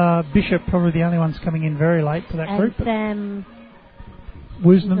and Bishop probably the only ones coming in very late to that group. Sam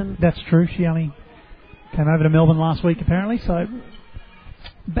Woosnam, that's true. She only came over to Melbourne last week apparently. So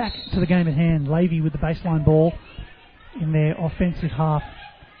back to the game at hand. Levy with the baseline ball in their offensive half.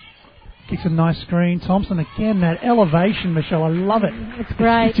 Kicks a nice screen. Thompson again, that elevation, Michelle. I love it. It's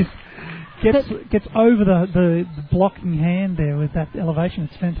great. It just gets over the blocking hand there with that elevation.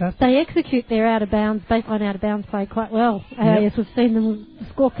 It's fantastic. They execute their baseline out of bounds play quite well. AIS, we've seen them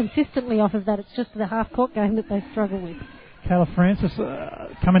score consistently off of that. It's just the half court game that they struggle with. Kayla Francis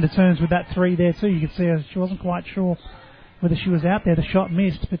coming to terms with that three there too. You could see her, she wasn't quite sure whether she was out there. The shot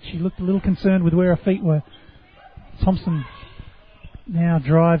missed, but she looked a little concerned with where her feet were. Thompson now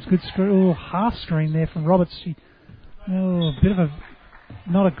drives, good half screen there from Roberts. A bit of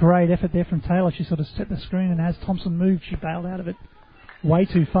not a great effort there from Taylor. She sort of set the screen, and as Thompson moved, she bailed out of it way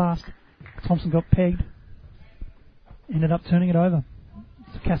too fast. Thompson got pegged, ended up turning it over.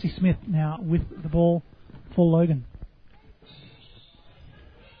 So Cassie Smith now with the ball for Logan.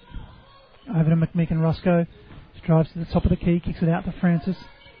 Over to McMeekin Roscoe. She drives to the top of the key, kicks it out to Francis.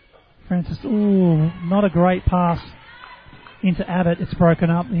 Francis, not a great pass into Abbott. It's broken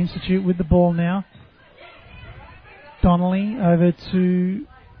up. The Institute with the ball now. Donnelly over to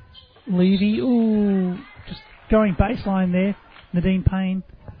Levy. Just going baseline there. Nadine Payne.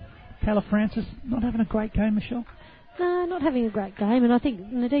 Kayla Francis not having a great game, Michelle. No, not having a great game, and I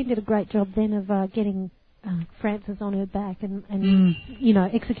think Nadine did a great job then of getting Francis on her back and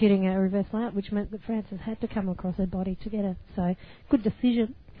executing a reverse layup, which meant that Francis had to come across her body to get her. So good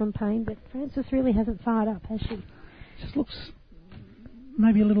decision from Payne, but Francis really hasn't fired up, has she? Just looks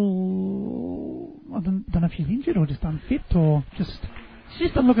maybe a little, I don't know if she's injured or just unfit or just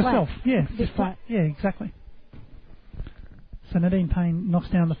doesn't look herself. Yeah, just flat. Yeah, exactly. So Nadine Payne knocks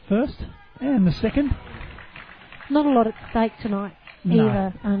down the first and the second. Not a lot at stake tonight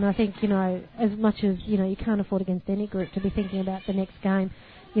either, and I think, as much as, you can't afford against any group to be thinking about the next game.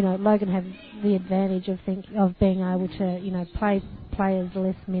 Logan have the advantage of being able to, play players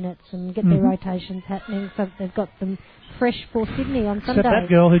less minutes and get their rotations happening, so they've got them fresh for Sydney on Sunday. Except that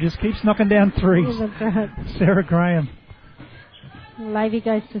girl who just keeps knocking down threes. That's right. Sarah Graham. Levy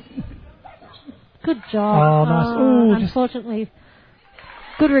goes to... Good job. Oh, nice. Unfortunately,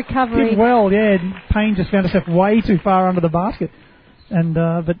 good recovery. Did well, yeah. Payne just found herself way too far under the basket, and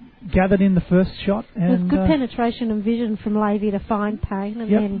but gathered in the first shot. And good penetration and vision from Levy to find Payne,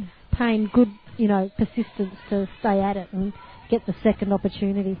 and then Payne good, persistence to stay at it and get the second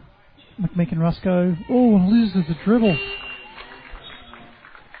opportunity. McMeekin Roscoe, loses the dribble.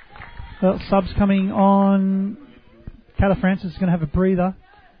 Well, subs coming on. Kayla Francis is going to have a breather.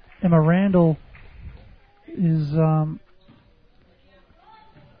 Emma Randall is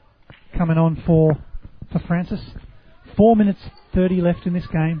coming on for Francis. 4 minutes 30 left in this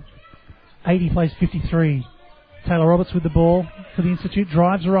game. 80 plays 53. Taylor Roberts with the ball for the Institute.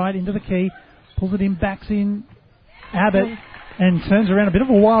 Drives right into the key. Pulls it in, backs in. Abbott. And turns around. A bit of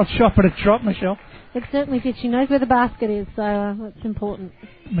a wild shot, but it dropped, Michelle. It certainly did. She knows where the basket is, so that's important.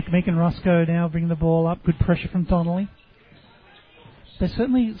 McMeekin Roscoe now bringing the ball up. Good pressure from Donnelly. There's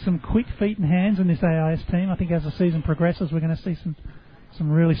certainly some quick feet and hands in this AIS team. I think as the season progresses, we're going to see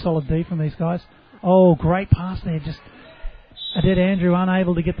some really solid D from these guys. Great pass there. Just Adet Andrew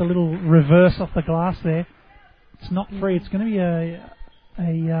unable to get the little reverse off the glass there. It's not free. It's going to be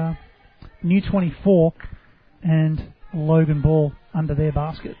a new 24 and Logan ball under their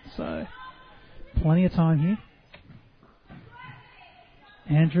basket. So plenty of time here.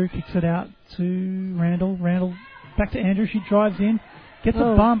 Andrew kicks it out to Randall. Randall back to Andrew. She drives in. Gets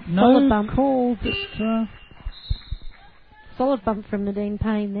a bump. No bump. Call. Just solid bump from Nadine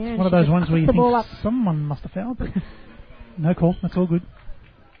Payne there. It's one of those ones where you think someone must have fouled, but no call. That's all good.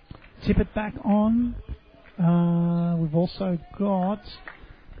 Tip it back on. We've also got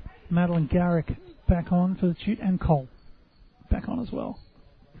Madeline Garrick back on for the shoot, and Cole back on as well.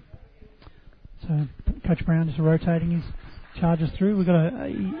 So Coach Brown just rotating his charges through. We've got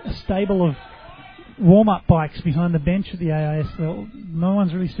a stable of warm-up bikes behind the bench at the AIS. No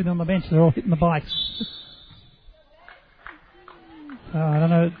one's really sitting on the bench. They're all hitting the bikes. I don't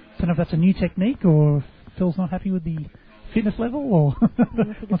know if that's a new technique, or if Phil's not happy with the fitness level, or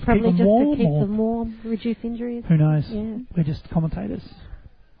it's probably just to keep them warm, reduce injuries. Who knows? Yeah. We're just commentators.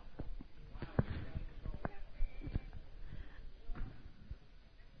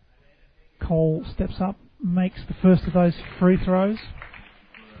 Cole steps up, makes the first of those free throws.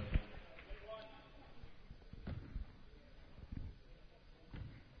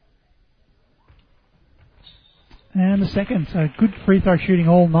 And the second. So good free throw shooting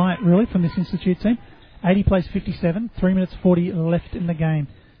all night, really, from this Institute team. 80 plays 57. 3 minutes 40 left in the game.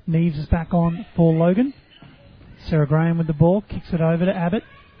 Neves is back on for Logan. Sarah Graham with the ball. Kicks it over to Abbott.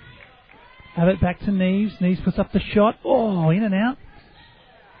 Abbott back to Neves. Neves puts up the shot. In and out.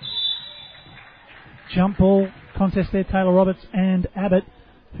 jump ball contest there. Taylor Roberts and Abbott.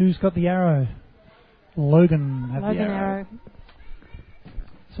 Who's got the arrow? Logan had the arrow.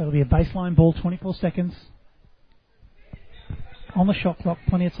 So it'll be a baseline ball, 24 seconds. On the shot clock,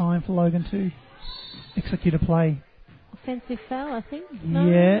 plenty of time for Logan to execute a play. Offensive foul, I think. No.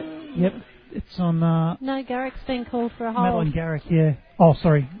 Yeah, yep. It's on... no, Garrick's been called for a hold. Madeline Garrick, yeah. Oh,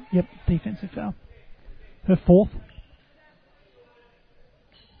 sorry. Yep, defensive foul. Her fourth.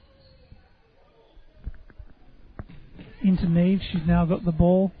 Into Neves, she's now got the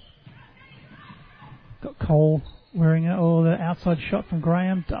ball. Got Cole wearing it. Oh, the outside shot from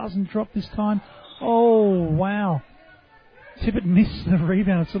Graham doesn't drop this time. Oh, wow. Tippett missed the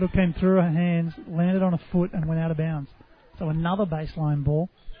rebound. It sort of came through her hands, landed on a foot and went out of bounds. So another baseline ball.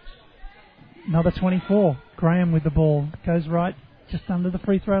 Another 24. Graham with the ball. Goes right, just under the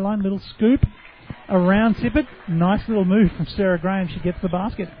free throw line. Little scoop around Tippett. Nice little move from Sarah Graham. She gets the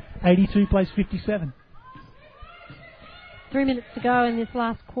basket. 82 plays 57. 3 minutes to go in this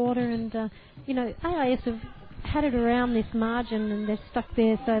last quarter, and AIS have had it around this margin and they're stuck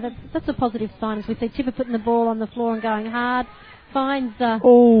there, so that's a positive sign as we see Tippett putting the ball on the floor and going hard. Finds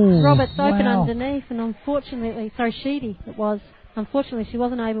Roberts open underneath, and unfortunately, Sheedy it was. Unfortunately, she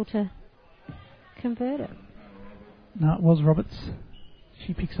wasn't able to convert it. No, it was Roberts.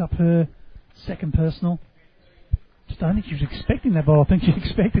 She picks up her second personal. Just don't think she was expecting that ball. I think she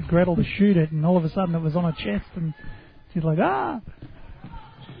expected Gretel to shoot it, and all of a sudden it was on her chest, and she's like,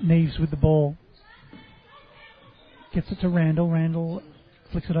 Neves with the ball. Gets it to Randall. Randall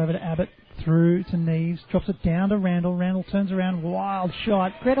flicks it over to Abbott. Through to Neves. Drops it down to Randall. Randall turns around. Wild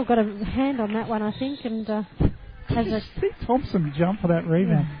shot. Gretel got a hand on that one, I think, and has a... See Thompson jump for that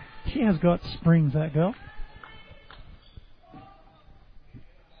rebound. Yeah. She has got springs, that girl.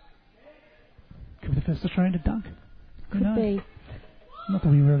 Could be the first Australian to dunk. Could be. Not that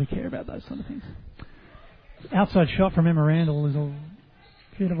we really care about those sort of things. Outside shot from Emma Randall is a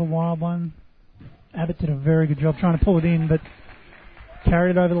bit of a wild one. Abbott did a very good job trying to pull it in, but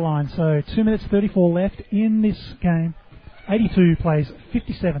carried it over the line. So 2 minutes 34 left in this game. 82 plays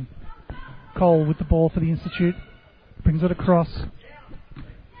 57. Cole with the ball for the Institute. Brings it across.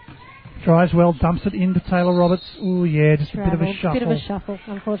 Drives well, dumps it into Taylor Roberts. Ooh, yeah, just a bit of a shuffle. Bit of a shuffle,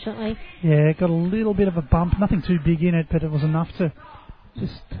 unfortunately. Yeah, got a little bit of a bump. Nothing too big in it, but it was enough to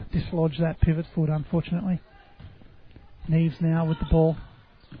just dislodge that pivot foot, unfortunately. Neves now with the ball.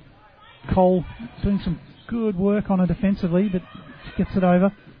 Cole doing some good work on her defensively, but she gets it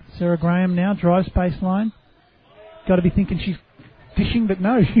over. Sarah Graham now drives baseline. Got to be thinking she's fishing, but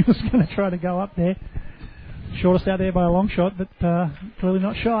no, she was going to try to go up there. Shortest out there by a long shot, but clearly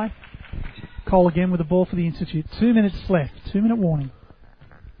not shy. Cole again with the ball for the Institute. 2 minutes left. 2 minute warning.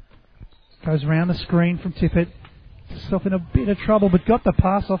 Goes around the screen from Tippett. Herself in a bit of trouble, but got the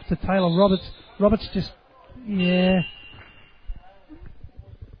pass off to Taylor Roberts. Roberts just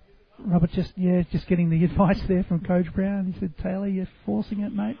getting the advice there from Coach Brown. He said, Taylor, you're forcing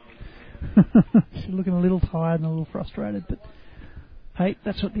it, mate. She's looking a little tired and a little frustrated, but hey,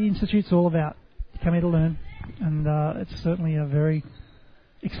 that's what the Institute's all about. You come here to learn, and it's certainly a very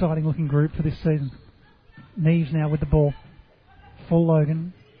exciting looking group for this season. Neves now with the ball. Full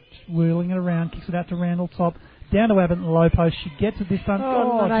Logan, just whirling it around, kicks it out to Randall top, down to Abbott in the low post. She gets it this time.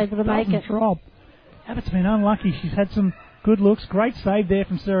 Not able to make it. Drop. Abbott's been unlucky. She's had some good looks. Great save there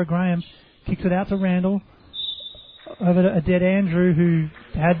from Sarah Graham. Kicks it out to Randall. Over to a dead Andrew, who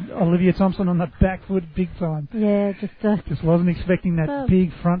had Olivia Thompson on the back foot big time. Yeah, just wasn't expecting that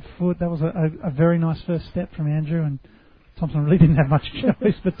big front foot. That was a very nice first step from Andrew, and Thompson really didn't have much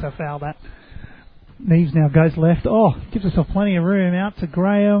choice but to foul that. Neves now goes left. Oh, gives herself plenty of room. Out to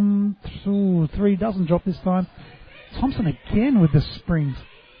Graham. Ooh, three doesn't drop this time. Thompson again with the springs.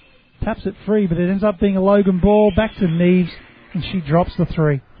 Taps it free, but it ends up being a Logan ball. Back to Neves, and she drops the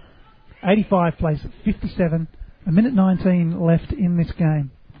three. 85 plays 57. A minute 19 left in this game.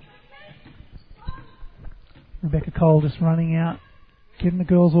 Rebecca Cole just running out, getting the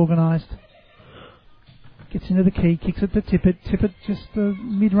girls organised. Gets into the key, kicks it to Tippett. Tippett just a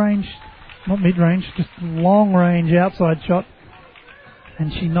mid-range, not mid-range, just long-range outside shot.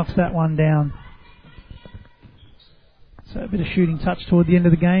 And she knocks that one down. So a bit of shooting touch toward the end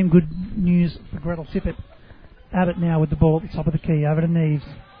of the game. Good news for Gretel Tippett. Abbott now with the ball at the top of the key, over to Neves.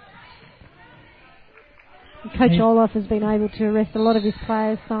 Coach Olaf has been able to arrest a lot of his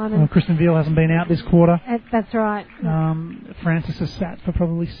players, Simon. Well, Kristen Veal hasn't been out this quarter. That's right. Francis has sat for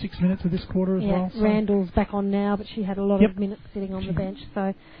probably 6 minutes of this quarter as well. So. Randall's back on now, but she had a lot of minutes sitting on the bench,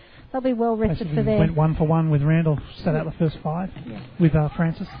 so they'll be well rested for their... Went 1 for 1 with Randall, sat out the first 5 with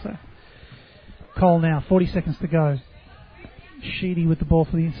Francis. So. Cole now, 40 seconds to go. Sheedy with the ball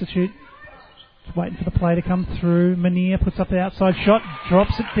for the Institute. Just waiting for the play to come through. Manier puts up the outside shot,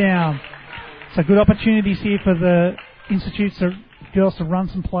 drops it down. So good opportunities here for the Institute's girls to run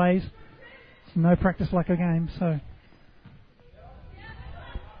some plays. It's no practice like a game, so...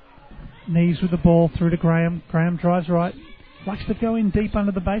 Neves with the ball through to Graham. Graham drives right. Likes to go in deep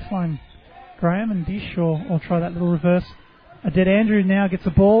under the baseline. Graham and Dish or try that little reverse. A dead Andrew now gets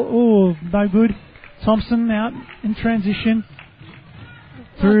the ball. Ooh, no good. Thompson out in transition.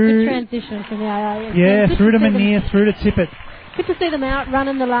 Through. Good transition from the AIS. Yeah, through to Manier, through to Tippett. Good to see them out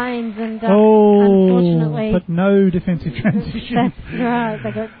running the lanes and unfortunately... but no defensive transition. That's right.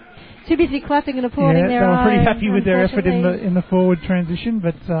 They got too busy clapping and applauding their eyes. They were pretty happy with their effort in the forward transition,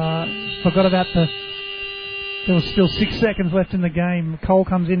 but forgot about there was still 6 seconds left in the game. Cole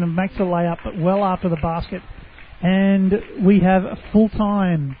comes in and makes a layup, but well after the basket. And we have full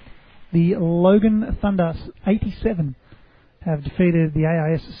time. The Logan Thunder 87 have defeated the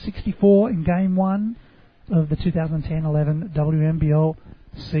AIS 64 in Game 1 of the 2010-11 WNBL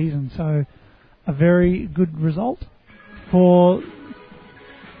season. So a very good result for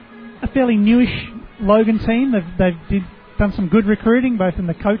a fairly newish Logan team. They've done some good recruiting, both in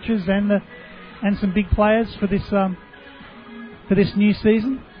the coaches and some big players for this new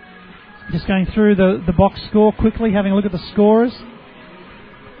season. Just going through the box score quickly, having a look at the scorers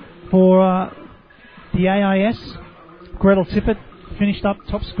for the AIS. Gretel Tippett finished up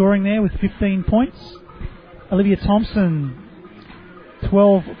top scoring there with 15 points. Olivia Thompson,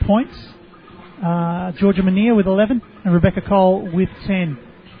 12 points. Georgia Manier with 11, and Rebecca Cole with 10.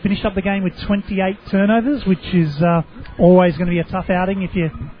 Finished up the game with 28 turnovers, which is always going to be a tough outing if you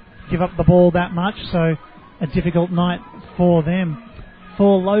give up the ball that much, so a difficult night for them.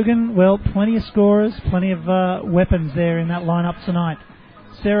 For Logan, well, plenty of scorers, plenty of weapons there in that lineup tonight.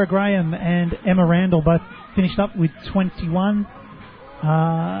 Sarah Graham and Emma Randall both finished up with 21.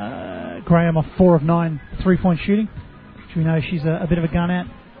 Graham off 4 of 9 3-point shooting, which we know she's a bit of a gun at.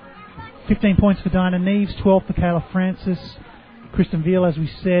 15 points for Diana Neves, 12 for Kayla Francis. Kristen Veal, as we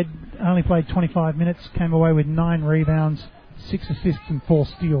said, only played 25 minutes, came away with 9 rebounds, 6 assists and 4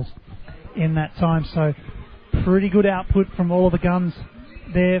 steals in that time. So pretty good output from all of the guns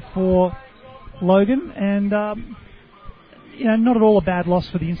there for Logan, and not at all a bad loss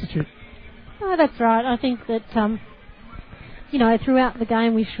for the Institute. Oh, that's right. I think that throughout the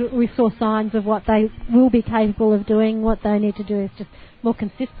game we saw signs of what they will be capable of doing. What they need to do is just more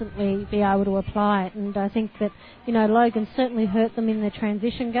consistently be able to apply it, and I think that Logan certainly hurt them in their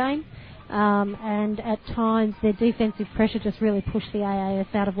transition game. And at times their defensive pressure just really pushed the AIS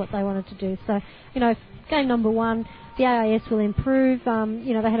out of what they wanted to do. So, game number 1, the AIS will improve.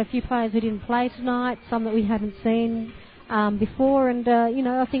 They had a few players who didn't play tonight, some that we haven't seen before, and,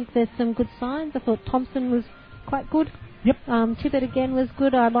 I think there's some good signs. I thought Thompson was quite good. Yep. Tippett again was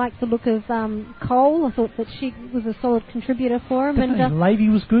good. I liked the look of Cole. I thought that she was a solid contributor for him. And Levy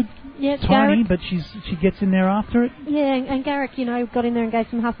was good. Yeah, tiny, Garrick, but she gets in there after it. Yeah, and Garrick, got in there and gave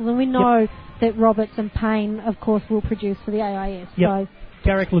some hustles. And we know that Roberts and Payne, of course, will produce for the AIS. Yep. So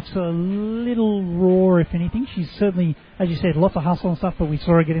Garrick looks a little raw, if anything. She's certainly, as you said, lots of hustle and stuff, but we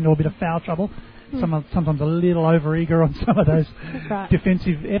saw her get into a bit of foul trouble. Sometimes a little over-eager on some of those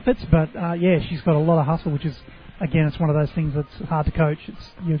defensive efforts. But, she's got a lot of hustle, which is... Again, it's one of those things that's hard to coach. It's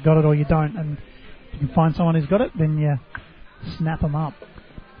you've got it or you don't, and if you can find someone who's got it, then you snap them up.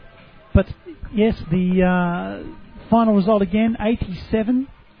 But yes, the final result again, 87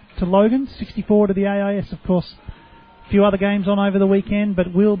 to Logan, 64 to the AIS. Of course, a few other games on over the weekend,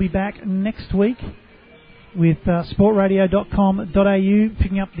 but we'll be back next week with sportradio.com.au,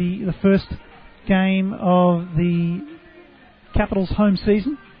 picking up the first game of the Capitals home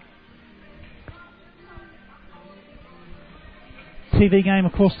season. TV game,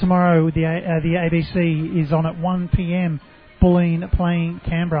 of course, tomorrow with the ABC is on at 1 p.m. Bulleen playing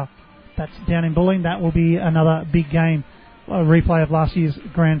Canberra. That's down in Bulleen. That will be another big game, a replay of last year's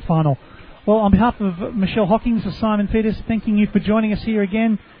grand final. Well, on behalf of Michelle Hawkins and Simon Peters, thanking you for joining us here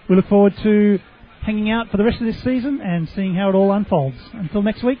again. We look forward to hanging out for the rest of this season and seeing how it all unfolds. Until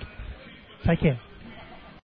next week, take care.